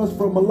lot of us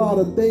from a lot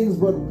of things,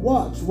 but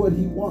watch what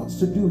He wants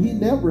to do. He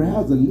never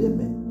has a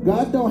limit.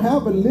 God don't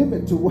have a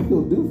limit to what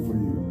He'll do for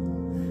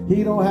you.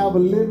 He don't have a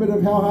limit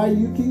of how high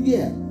you can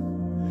get.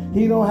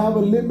 He don't have a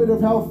limit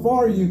of how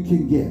far you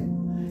can get.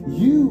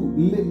 You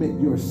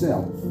limit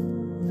yourself.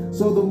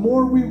 So the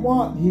more we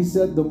want, He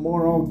said, the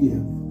more I'll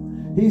give.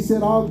 He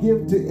said, I'll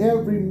give to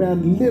every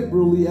man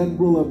liberally and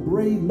will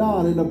upbraid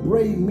not. And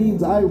upbraid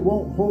means I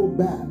won't hold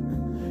back.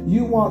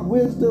 You want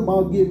wisdom,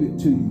 I'll give it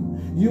to you.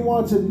 You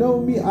want to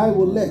know me, I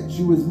will let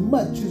you. As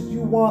much as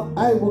you want,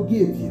 I will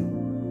give you.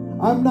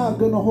 I'm not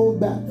going to hold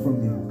back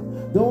from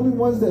you. The only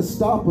ones that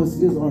stop us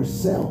is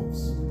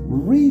ourselves.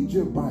 Read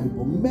your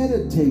Bible,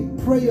 meditate,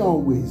 pray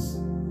always,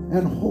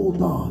 and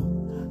hold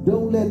on.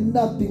 Don't let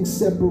nothing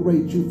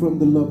separate you from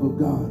the love of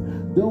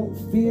God. Don't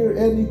fear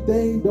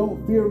anything.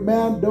 Don't fear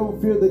man.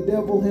 Don't fear the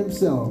devil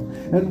himself.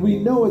 And we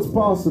know it's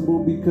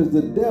possible because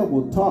the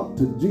devil talked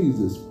to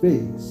Jesus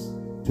face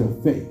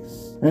to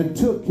face and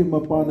took him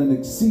up on an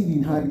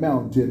exceeding high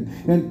mountain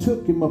and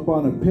took him up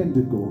on a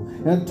pinnacle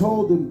and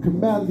told him,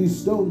 command these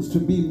stones to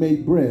be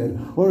made bread,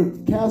 or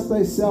cast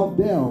thyself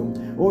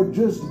down, or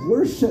just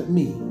worship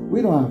me.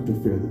 We don't have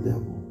to fear the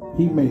devil.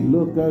 He may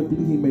look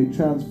ugly. He may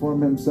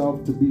transform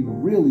himself to be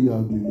really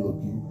ugly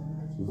looking,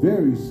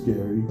 very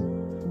scary,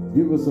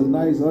 give us a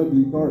nice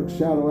ugly dark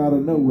shadow out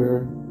of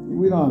nowhere.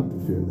 We don't have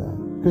to fear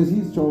that, because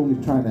he's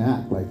only trying to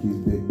act like he's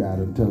big, bad,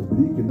 and tough, but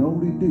he can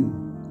only do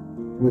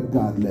what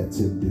God lets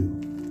him do.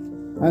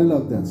 I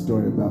love that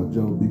story about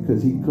Job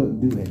because he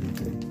couldn't do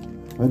anything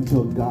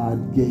until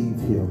God gave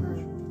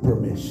him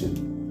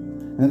permission.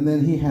 And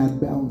then he had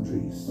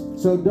boundaries.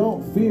 So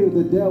don't fear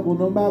the devil.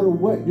 No matter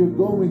what you're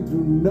going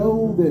through,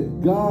 know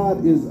that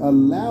God is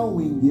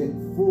allowing it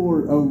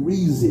for a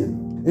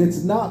reason.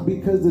 It's not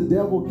because the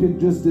devil can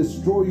just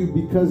destroy you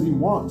because he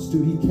wants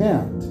to. He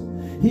can't.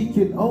 He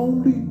can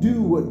only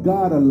do what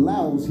God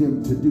allows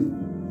him to do.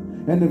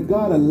 And if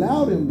God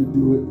allowed him to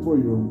do it for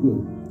your own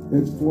good,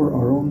 it's for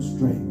our own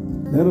strength.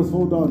 Let us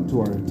hold on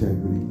to our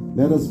integrity.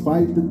 Let us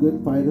fight the good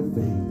fight of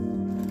faith.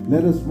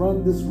 Let us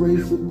run this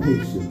race with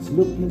patience,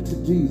 looking to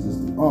Jesus,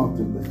 the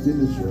author and the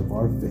finisher of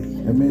our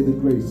faith. And may the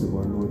grace of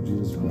our Lord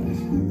Jesus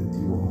Christ be with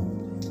you all.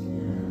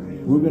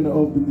 We're going to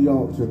open the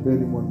altar. If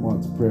anyone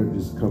wants prayer,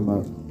 just come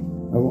up.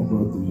 I want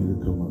both of you to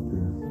come up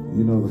here.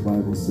 You know the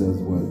Bible says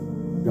what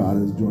God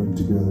has joined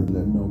together,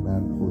 let no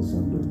man pull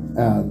asunder.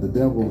 And the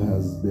devil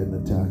has been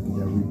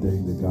attacking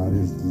everything that God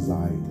has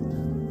designed.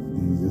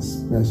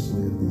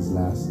 Especially in these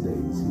last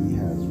days, he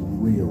has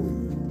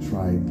really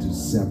tried to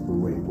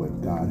separate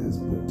what God has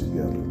put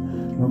together.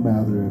 No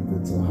matter if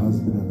it's a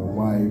husband and a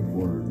wife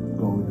or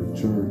going to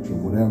church or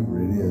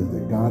whatever it is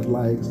that God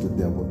likes, the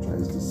devil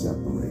tries to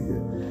separate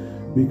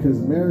it.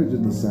 Because marriage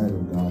in the sight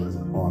of God is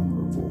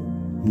honorable.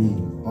 He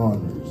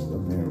honors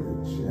the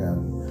marriage.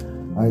 And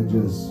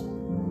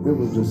it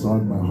was just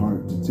on my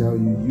heart to tell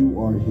you, you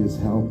are his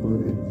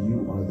helper and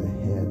you are the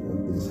head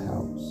of this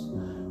house.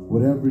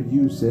 Whatever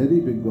you said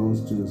even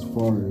goes to as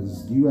far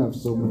as you have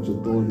so much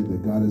authority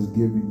that God has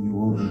given you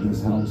over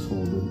this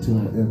household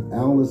until if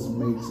Alice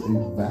makes a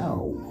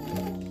vow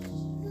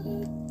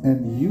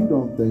and you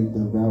don't think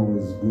the vow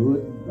is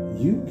good,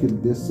 you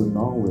can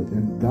disannul it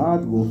and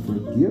God will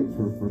forgive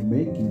her for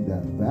making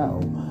that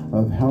vow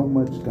of how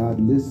much God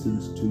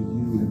listens to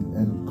you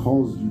and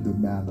calls you the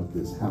man of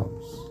this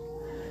house.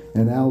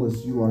 And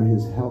Alice, you are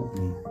his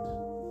helpmeet,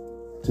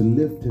 to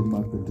lift him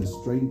up and to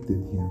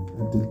strengthen him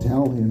and to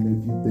tell him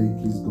if you think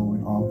he's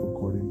going off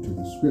according to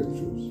the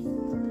scriptures.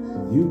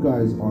 You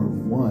guys are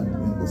one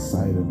in the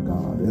sight of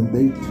God, and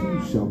they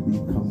too shall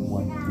become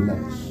one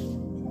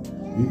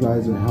flesh. You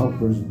guys are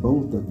helpers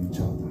both of each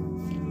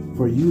other.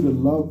 For you to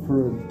love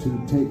her,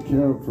 to take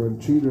care of her,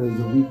 and treat her as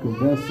a weaker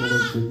vessel,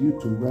 and for you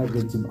to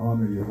reverence and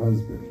honor your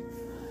husband.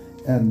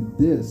 And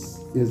this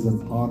is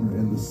an honor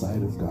in the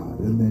sight of God,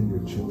 and then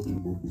your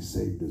children will be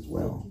saved as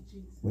well.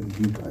 When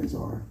you guys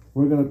are.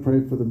 We're going to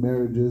pray for the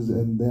marriages,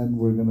 and then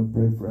we're going to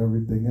pray for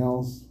everything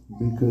else,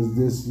 because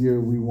this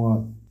year we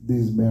want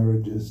these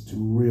marriages to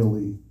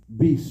really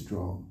be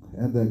strong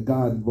and that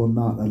God will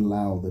not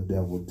allow the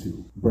devil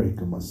to break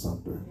them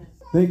asunder.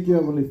 Thank you,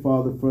 Heavenly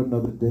Father, for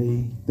another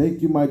day.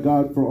 Thank you, my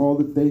God, for all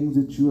the things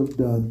that you have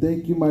done.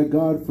 Thank you, my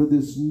God, for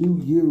this new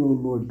year, O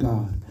Lord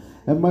God.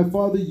 And my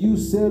Father, you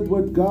said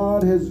what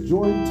God has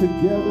joined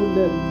together,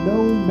 let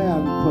no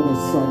man put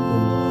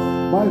asunder.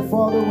 My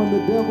Father, when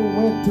the devil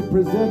went to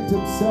present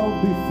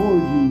himself before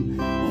you,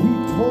 he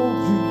told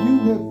you, you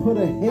have put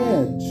a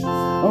hedge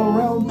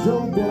around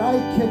Job that I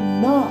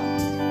cannot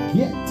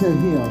get to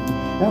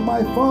him. And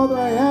my Father,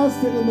 I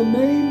ask that in the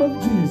name of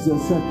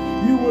Jesus,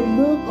 you would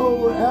look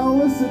over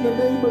Alice in the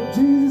name of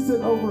Jesus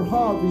and over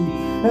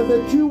Javi, and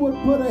that you would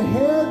put a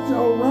hedge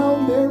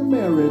around their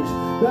marriage,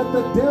 that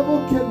the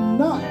devil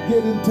cannot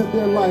get into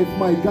their life,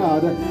 my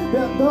God.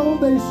 That though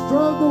they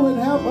struggle and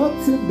have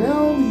ups and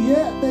downs,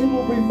 yet they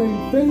will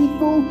remain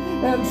faithful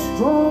and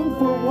strong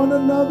for one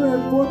another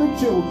and for the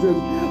children.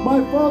 My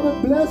Father,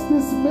 bless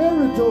this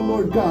marriage, O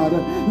Lord God.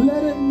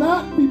 Let it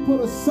not be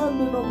put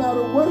asunder no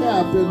matter what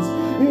happens.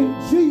 In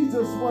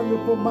Jesus'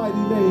 wonderful mighty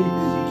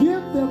name,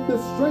 give them the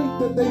strength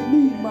that they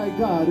need, my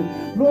God.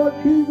 Lord,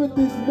 be with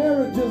these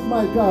marriages,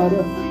 my God.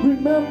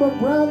 Remember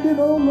Brandon,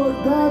 oh Lord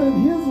God,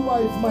 and his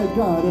wife, my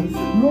God.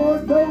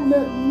 Lord, don't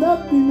let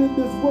nothing in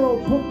this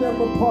world put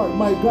them apart,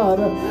 my God.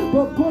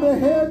 But put a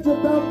hedge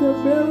about their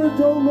marriage,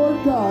 oh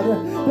Lord God,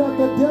 that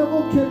the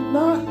devil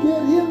cannot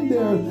get in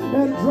there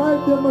and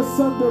drive them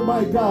asunder,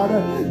 my God.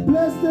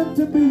 Bless them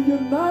to be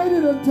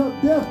united until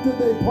death do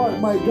they part,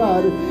 my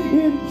God.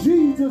 In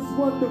Jesus'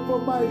 wonderful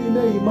mighty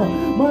name.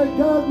 My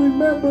God,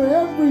 remember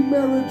every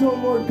marriage, oh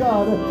Lord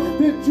God,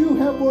 that you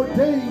have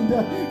ordained,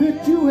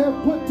 that you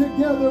have put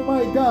together,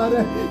 my God,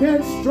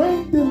 and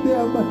strengthen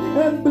them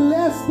and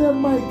bless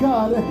them, my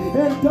God,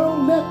 and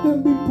don't let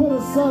them be put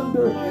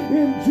asunder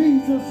in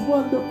Jesus'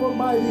 wonderful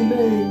mighty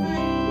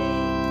name.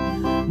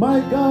 My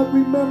God,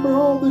 remember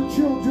all the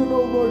children,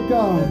 oh Lord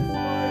God,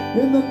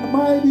 in the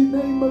mighty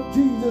name of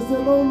Jesus.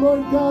 And oh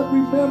Lord God,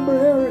 remember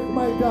Eric,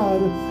 my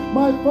God,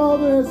 my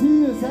Father, as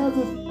he has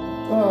a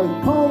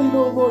calling,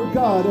 oh Lord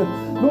God,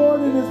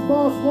 Lord, and his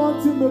boss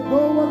wants him to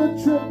go on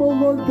a trip, oh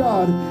Lord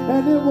God,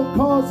 and it will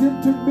cause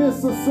him to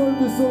miss a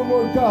service, oh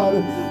Lord God.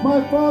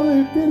 My Father,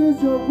 if it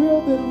is your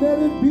will, then let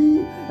it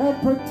be,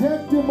 and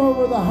protect him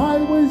over the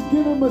highways.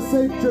 Give him a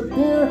safe trip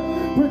there.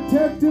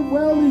 Protect him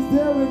while he's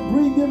there and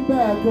bring him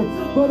back.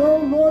 But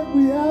oh Lord,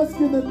 we ask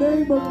in the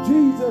name of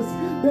Jesus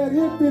that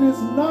if it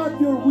is not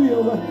your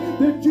will,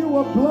 that you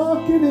will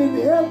block it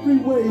in every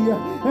way.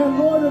 And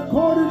Lord,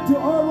 according to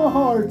our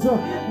hearts,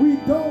 we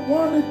don't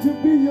want it to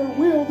be your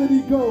will that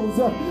he goes.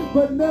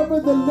 But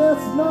nevertheless,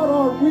 not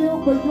our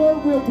will, but your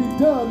will be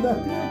done.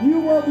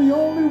 You are the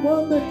only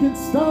one that can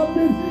stop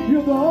it.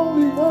 You're the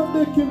only one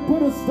that can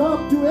put a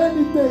stop to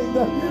anything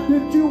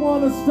that you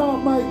want to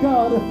stop, my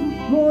God.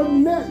 Lord,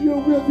 let your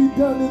will be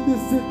done in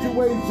this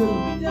situation.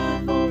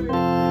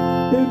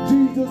 In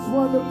Jesus'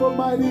 wonderful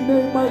mighty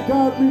name, my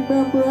God,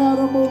 remember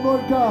Adam, oh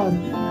Lord God.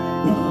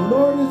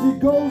 Lord, as he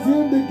goes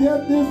in to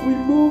get this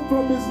removed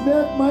from his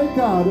neck, my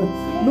God,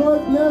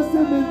 Lord, bless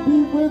him and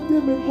be with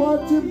him and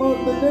watch him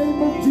in the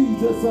name of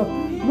Jesus.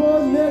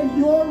 Lord, let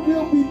your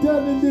will be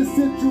done in this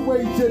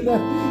situation.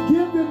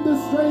 Give him the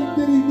strength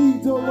that he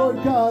needs, oh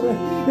Lord God,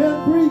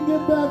 and bring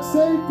him back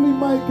safely,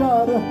 my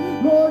God.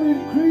 Lord,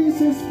 increase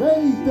his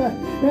faith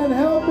and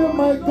help him,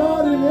 my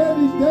God, in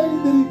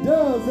anything that he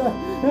does.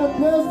 And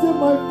bless him,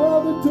 my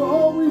Father, to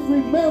always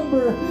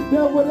remember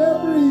that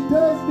whatever he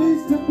does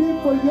needs to be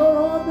for your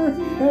honor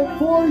and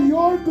for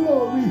your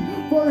glory,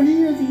 for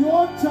he is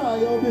your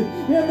child.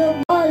 In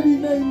the mighty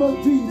name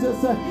of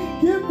Jesus,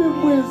 give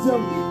him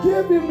wisdom,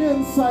 give him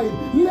insight.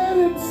 Let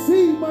him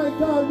see, my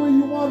God, where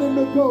you want him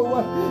to go.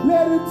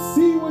 Let him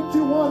see what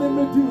you want him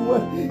to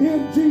do.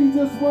 In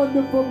Jesus'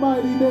 wonderful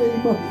mighty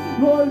name.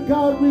 Lord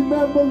God,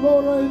 remember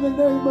Laura in the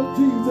name of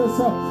Jesus.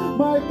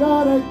 My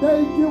God, I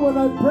thank you and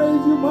I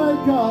praise you, my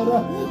God.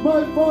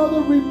 My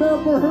Father,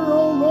 remember her,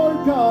 oh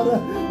Lord God.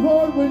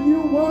 Lord, when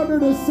you want her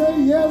to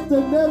say yes,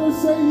 then let her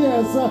say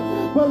yes.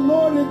 But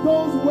Lord, it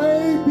goes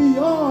way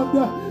beyond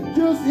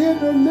just in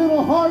her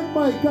little heart,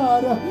 my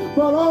God,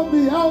 but on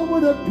the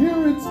outward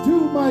appearance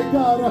too, my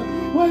God.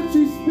 When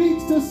she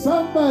speaks to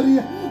somebody,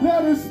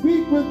 let her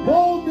speak with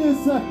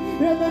boldness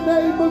in the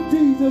name of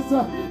Jesus.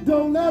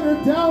 Don't let her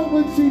doubt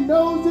when she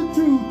knows the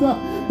truth.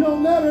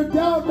 Don't let her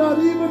doubt, not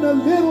even a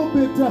little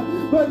bit,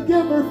 but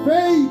give her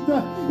faith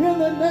in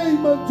the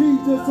name of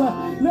Jesus.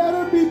 Let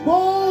her be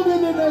bold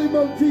in the name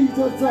of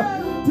Jesus.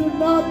 To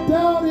not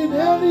doubt in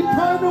any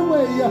kind of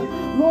way,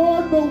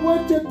 Lord, but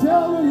what you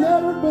tell her,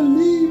 let her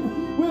believe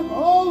with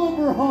all of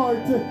her heart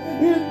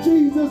in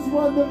Jesus'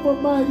 wonderful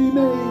mighty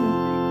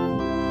name.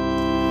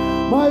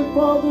 My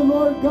Father,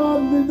 Lord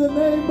God, in the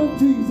name of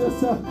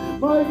Jesus,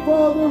 my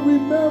Father,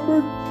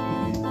 remember,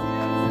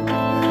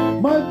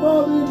 my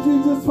Father, in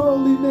Jesus'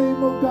 holy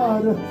name, oh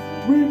God,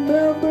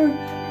 remember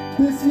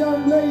this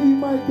young lady,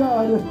 my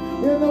God,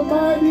 in the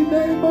mighty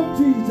name of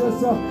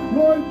Jesus.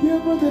 Lord,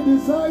 give her the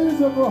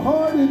desires of her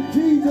heart in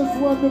Jesus'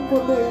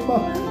 wonderful name.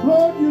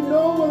 Lord, you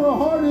know what her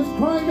heart is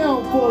crying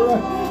out for.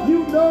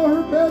 You know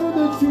her better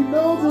than she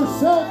knows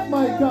herself,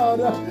 my God.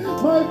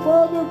 My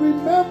Father,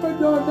 remember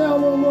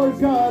Darnell, oh Lord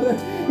God,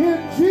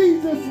 in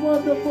Jesus'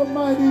 wonderful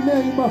mighty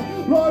name.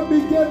 Lord,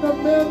 begin to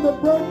mend the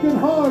broken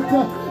heart.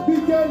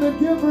 Begin to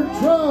give her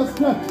trust.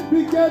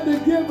 Begin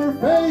to give her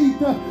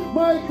faith.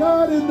 My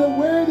God, in the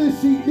way that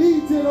she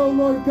needs it, oh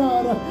Lord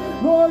God.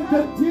 Lord,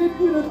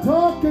 continue to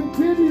talk,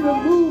 continue to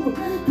move,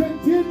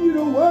 continue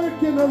to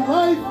work in her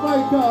life, my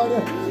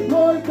God.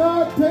 Lord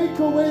God, take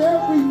away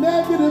every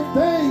negative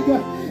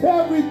thing,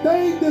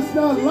 everything that's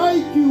not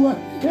like you,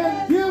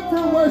 and give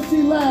her what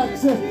she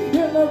lacks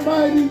in the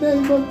mighty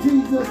name of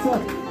Jesus.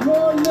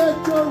 Lord,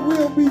 let your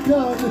will be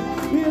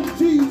done in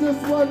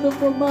Jesus'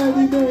 wonderful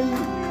mighty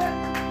name.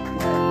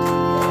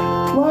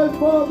 My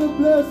Father,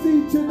 bless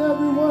each and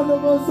every one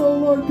of us, oh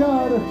Lord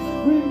God.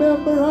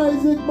 Remember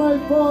Isaac, my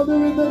Father,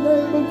 in the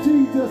name of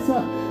Jesus.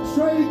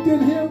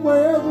 Strengthen him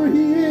wherever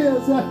he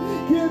is.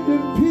 Give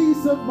him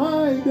peace of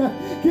mind.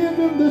 Give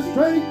him the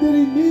strength that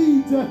he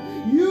needs.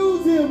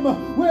 Use him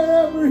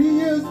wherever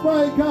he is,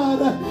 my God.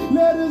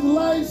 Let his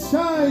light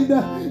shine.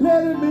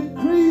 Let him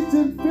increase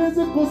in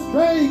physical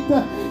strength.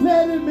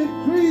 Let him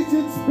increase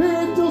in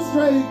spiritual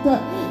strength.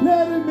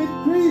 Let him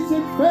increase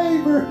in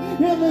favor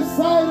in the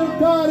sight of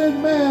God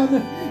and man.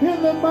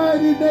 In the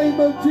mighty name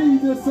of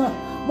Jesus.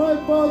 My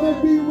Father,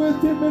 be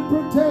with him and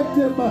protect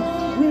him.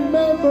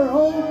 Remember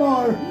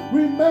Omar.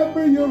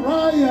 Remember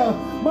Uriah.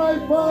 My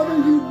Father,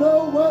 you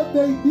know what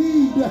they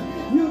need.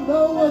 You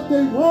know what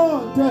they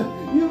want.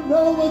 You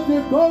know what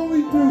they're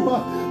going through.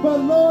 But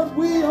Lord,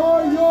 we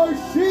are your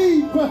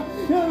sheep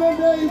in the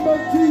name of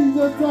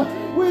Jesus.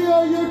 We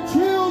are your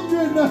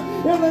children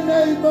in the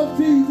name of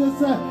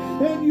Jesus.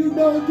 And you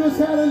know just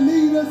how to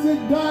lead us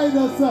and guide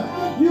us.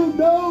 You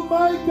know,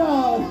 my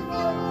God.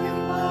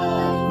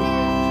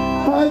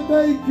 I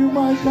thank you,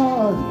 my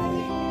God.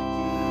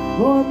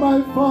 Lord,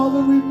 my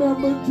Father,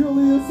 remember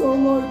Julius, oh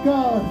Lord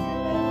God.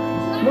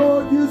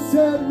 Lord, you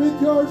said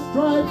with your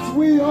stripes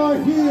we are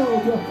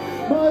healed.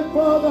 My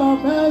Father,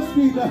 I'm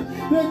asking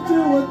that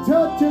you would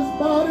touch his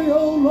body,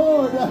 oh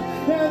Lord,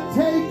 and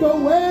take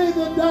away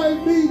the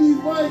diabetes,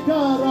 my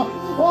God,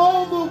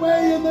 all the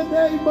way in the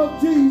name of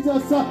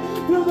Jesus,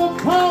 through the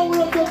power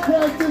of the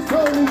precious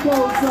Holy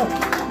Ghost.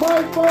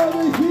 My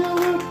Father, heal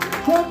him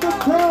from the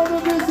crown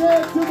of his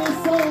head to the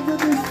soles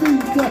of his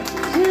feet.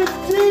 In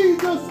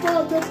Jesus'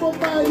 wonderful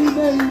mighty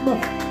name.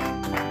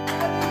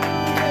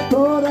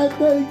 Lord, I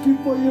thank you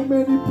for your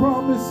many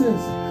promises.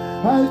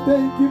 I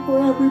thank you for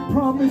every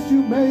promise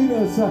you made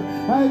us.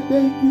 I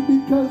thank you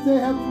because they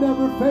have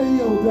never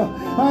failed.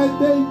 I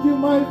thank you,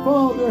 my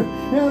Father.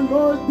 And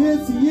Lord,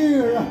 this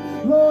year,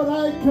 Lord,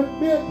 I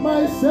commit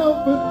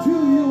myself unto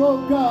you,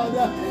 oh God.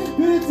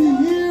 This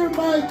year,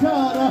 my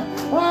God,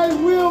 I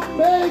will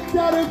make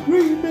that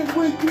agreement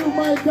with you,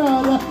 my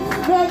God,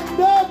 that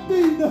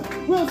nothing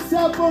will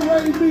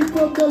separate me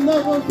from the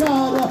love of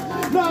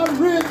God. Not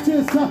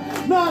riches,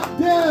 not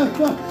death,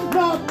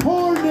 not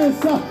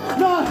poorness,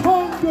 not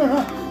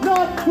hunger,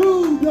 not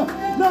food,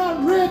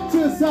 not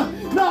riches,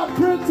 not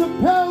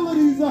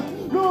principalities,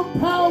 nor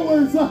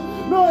powers,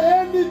 nor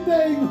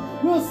anything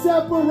will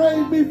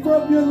separate me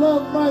from your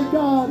love, my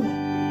God.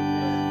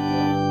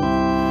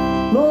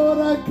 Lord,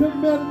 I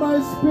commend my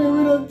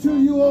spirit unto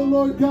you, O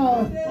Lord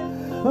God.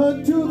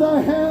 Unto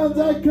thy hands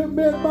I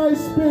commit my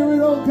spirit,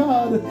 O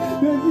God,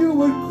 that you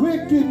would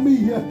quicken me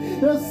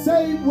the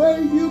same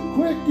way you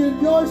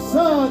quickened your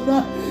Son,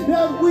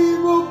 that we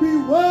will be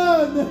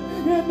one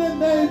in the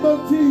name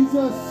of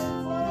Jesus.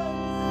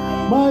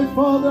 My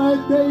Father,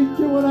 I thank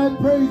you and I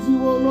praise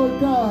you, O Lord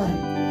God.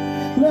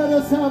 Let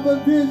us have a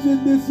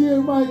vision this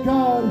year, my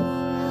God,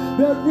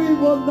 that we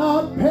will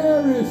not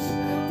perish,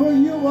 for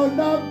you are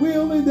not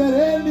willing that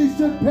any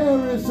should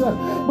perish.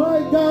 My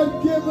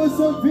God, give us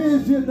a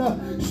vision.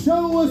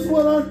 Show us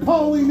what our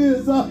calling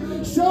is.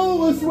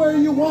 Show us where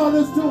you want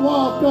us to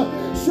walk.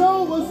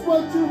 Show us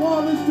what you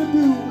want us to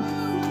do.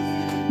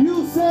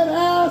 You said,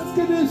 ask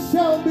and it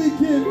shall be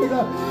given.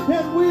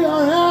 And we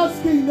are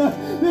asking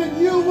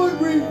that you would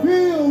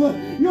reveal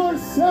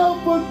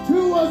yourself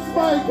unto us,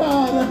 my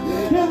God,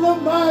 in the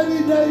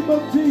mighty name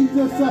of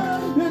Jesus.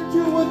 That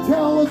you would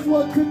tell us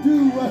what to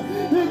do.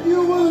 That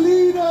you will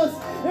lead us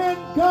and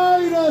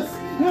guide us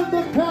in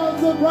the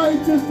paths of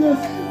righteousness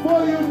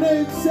for your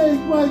name's sake,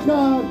 my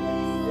God.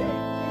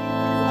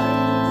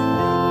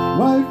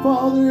 My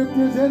Father, if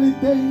there's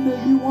anything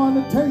that you want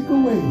to take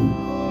away,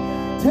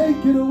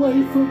 take it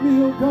away from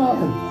me, oh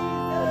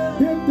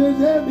God. If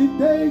there's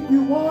anything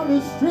you want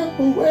to strip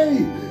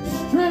away,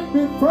 strip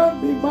it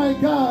from me, my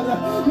God,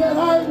 that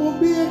I will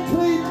be a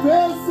clean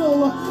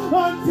vessel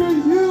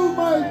unto you,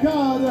 my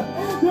God,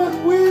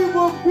 that we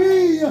will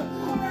be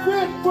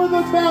fit for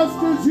the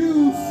Master's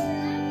use,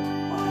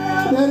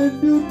 that in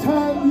due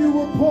time you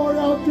will pour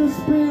out your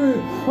Spirit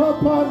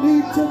upon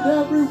each and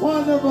every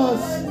one of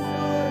us.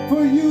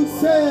 For you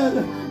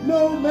said,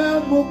 no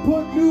man will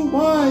put new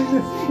wine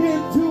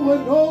into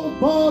an old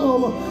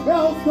bottle,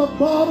 else the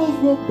bottles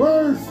will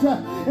burst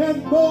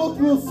and both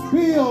will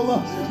spill.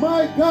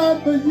 My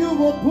God, but you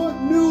will put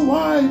new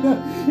wine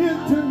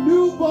into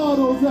new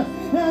bottles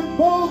and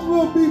both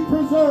will be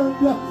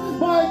preserved.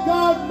 My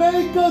God,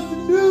 make us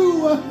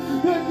new,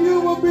 that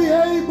you will be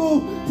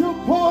able to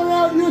pour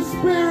out your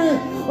Spirit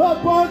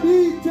upon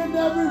each and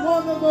every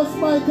one of us,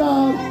 my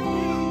God.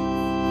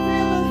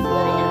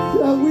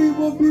 That we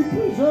will be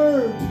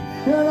preserved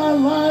and our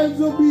lives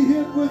will be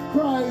hid with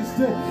Christ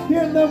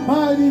in the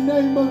mighty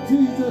name of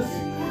Jesus.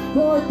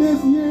 Lord,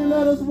 this year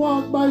let us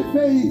walk by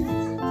faith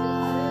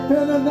in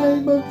the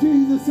name of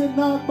Jesus and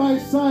not by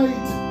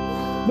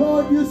sight.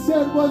 Lord, you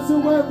said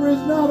whatsoever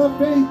is not of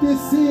faith is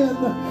sin.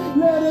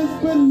 Let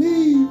us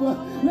believe.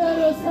 Let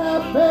us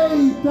have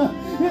faith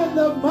in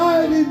the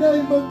mighty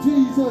name of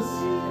Jesus.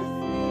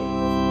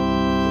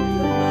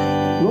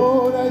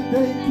 Lord, I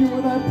thank you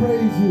and I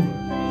praise you.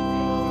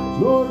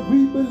 Lord,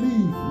 we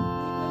believe.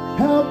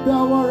 Help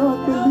thou our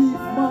unbelief,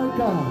 my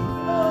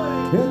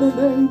God, in the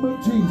name of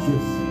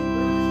Jesus.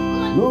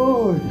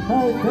 Lord,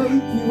 I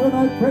thank you and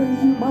I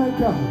praise you, my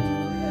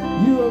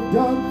God. You have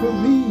done for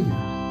me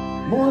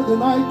more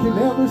than I can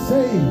ever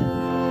say.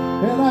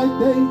 And I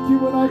thank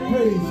you and I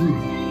praise you.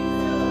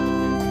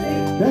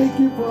 Thank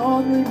you for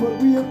honoring what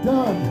we have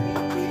done.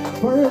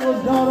 For it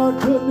was not our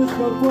goodness,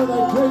 but for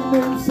thy great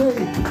name's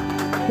sake.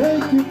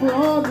 Thank you for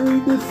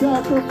honoring this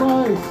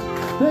sacrifice.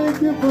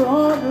 Thank you for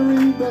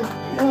honoring the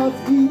us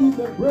eating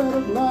the bread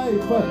of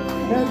life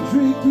and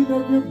drinking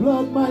of your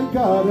blood, my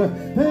God.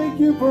 Thank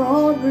you for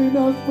honoring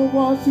us, for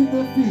washing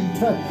the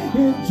feet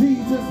in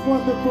Jesus'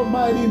 wonderful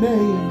mighty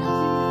name.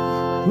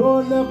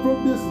 Lord, let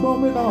from this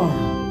moment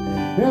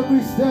on,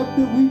 every step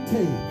that we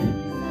take,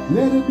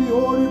 let it be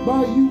ordered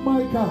by you,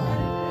 my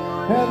God.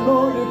 And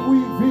Lord, if we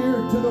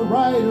veer to the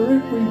right or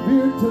if we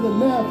veer to the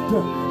left,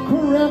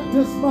 correct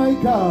us, my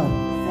God.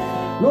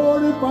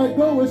 Lord, if I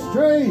go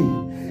astray,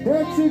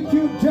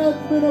 execute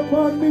judgment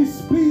upon me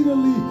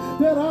speedily,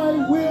 that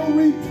I will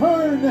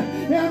return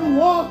and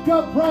walk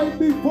upright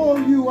before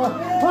you.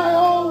 I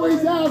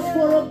always ask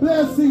for a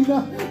blessing,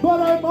 but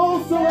I'm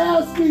also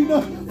asking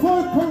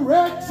for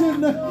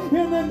correction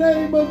in the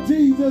name of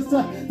Jesus,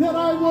 that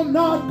I will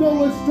not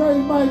go astray,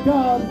 my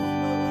God.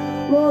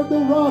 Lord, the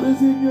rod is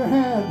in your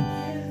hand.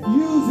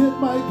 Use it,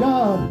 my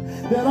God,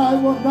 that I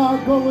will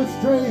not go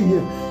astray,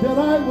 that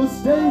I will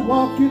stay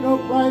walking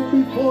upright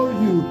before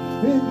you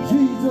in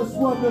Jesus'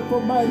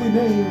 wonderful mighty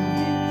name.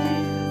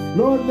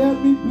 Lord,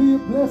 let me be a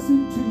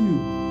blessing to you.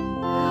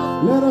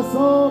 Let us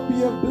all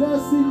be a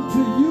blessing to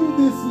you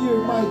this year,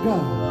 my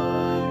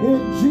God.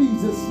 In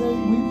Jesus'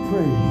 name we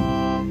pray.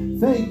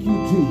 Thank you,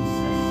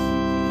 Jesus.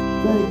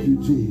 Thank you,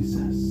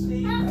 Jesus.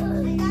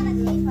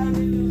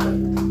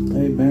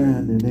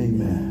 Amen and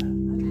amen.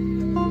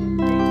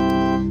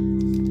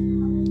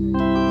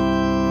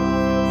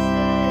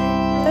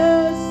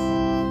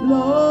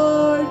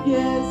 Lord,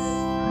 yes,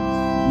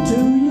 to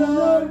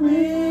your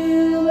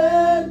will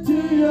and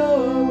to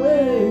your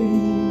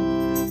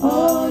way.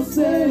 I'll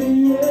say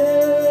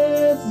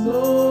yes,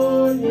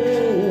 Lord,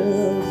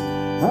 yes.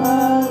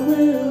 I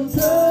will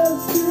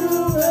trust you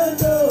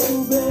and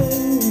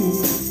obey.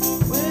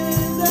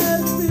 When the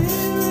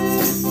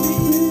Spirit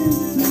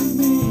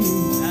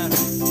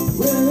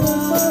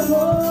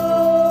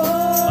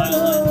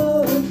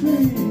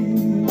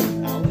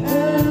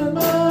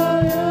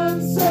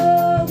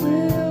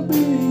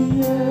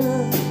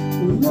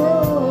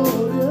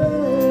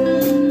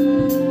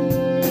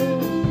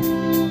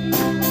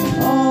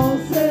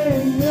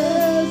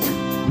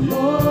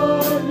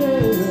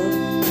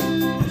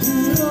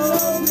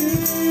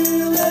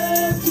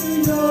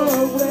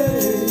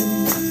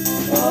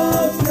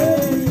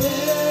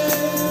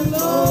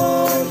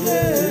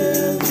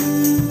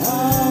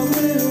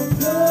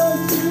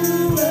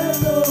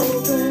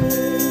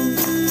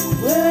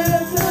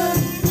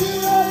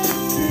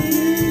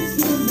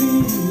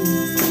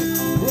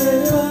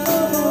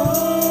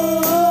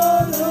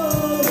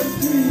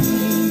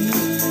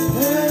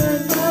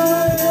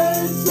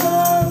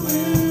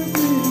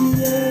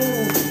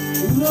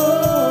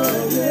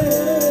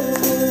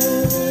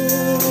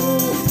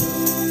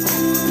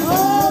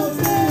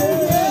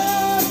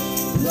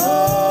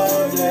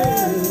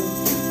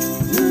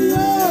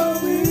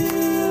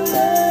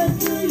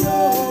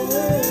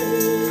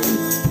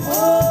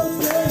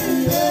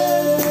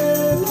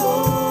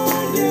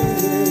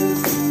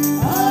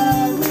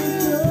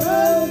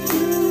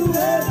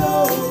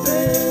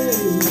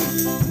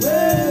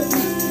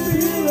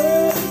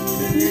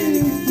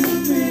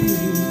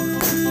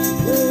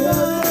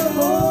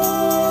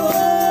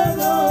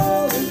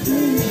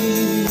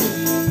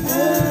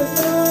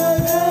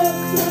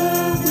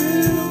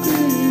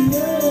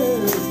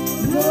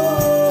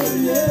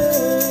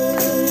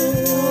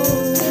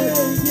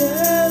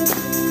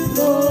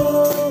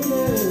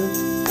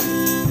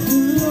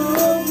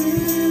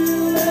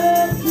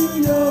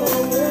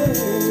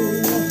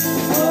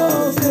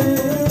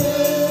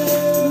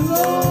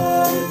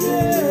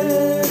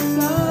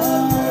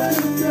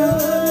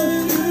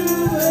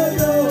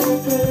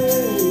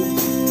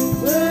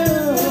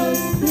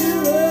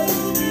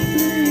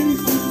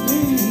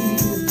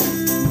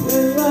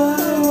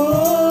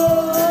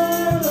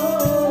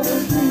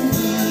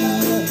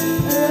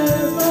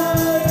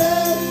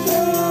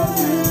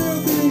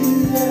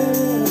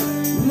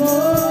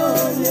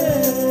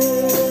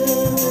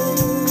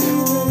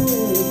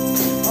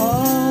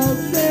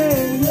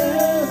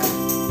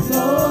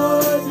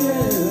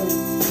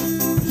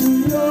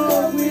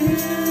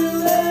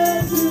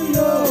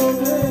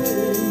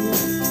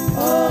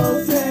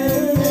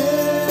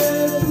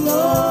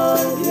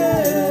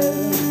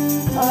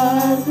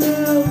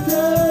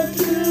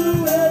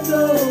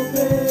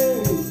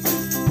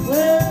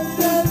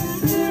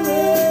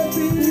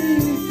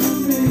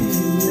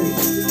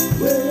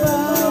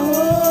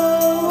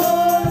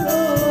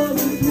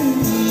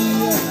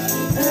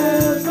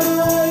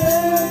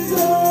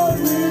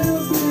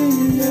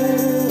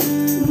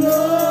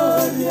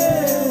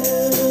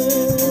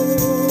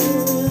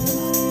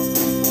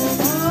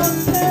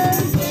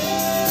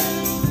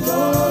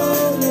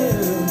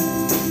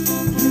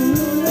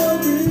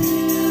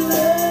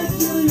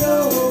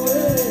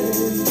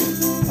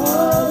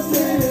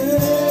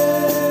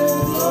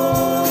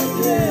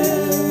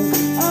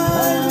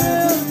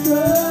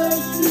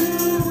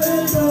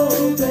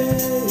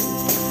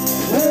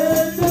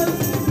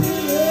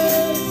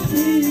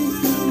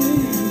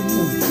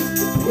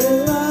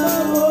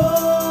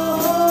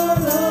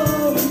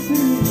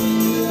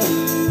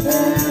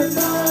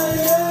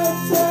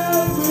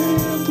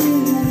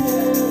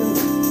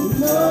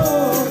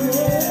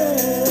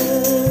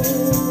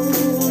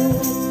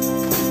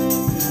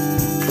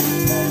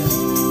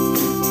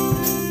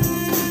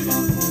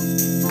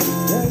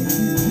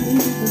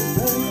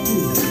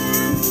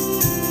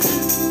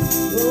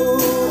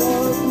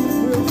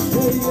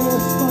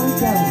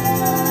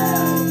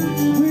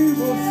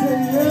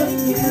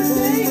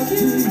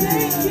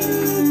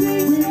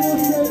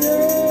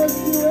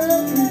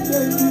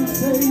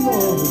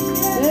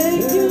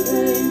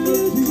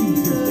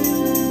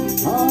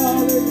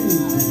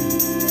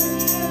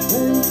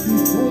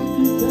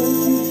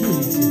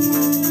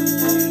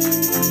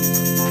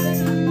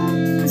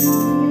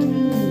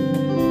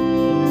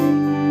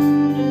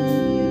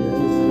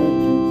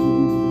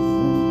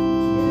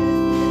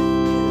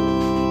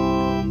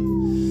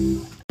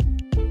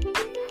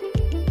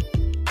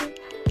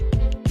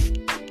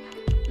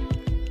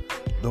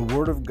the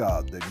Word of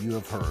God that you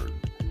have heard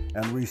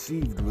and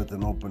received with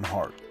an open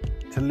heart.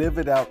 To live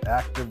it out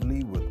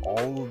actively with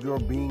all of your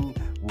being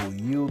will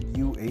yield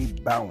you a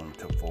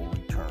bountiful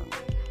return.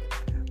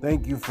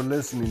 Thank you for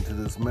listening to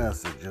this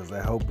message, as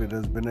I hope it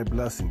has been a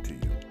blessing to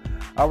you.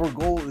 Our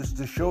goal is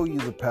to show you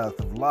the path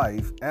of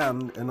life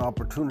and an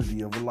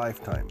opportunity of a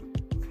lifetime.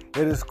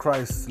 It is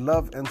Christ's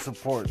love and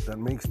support that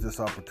makes this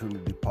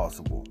opportunity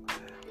possible.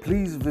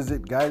 Please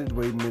visit Guided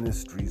Way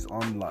Ministries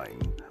online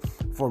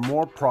for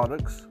more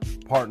products,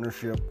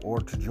 partnership, or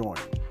to join.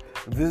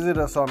 Visit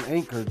us on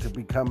Anchor to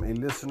become a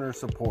listener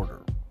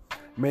supporter.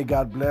 May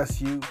God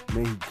bless you,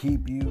 may He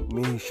keep you,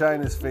 may He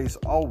shine His face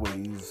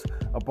always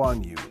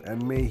upon you,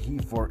 and may He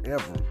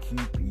forever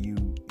keep you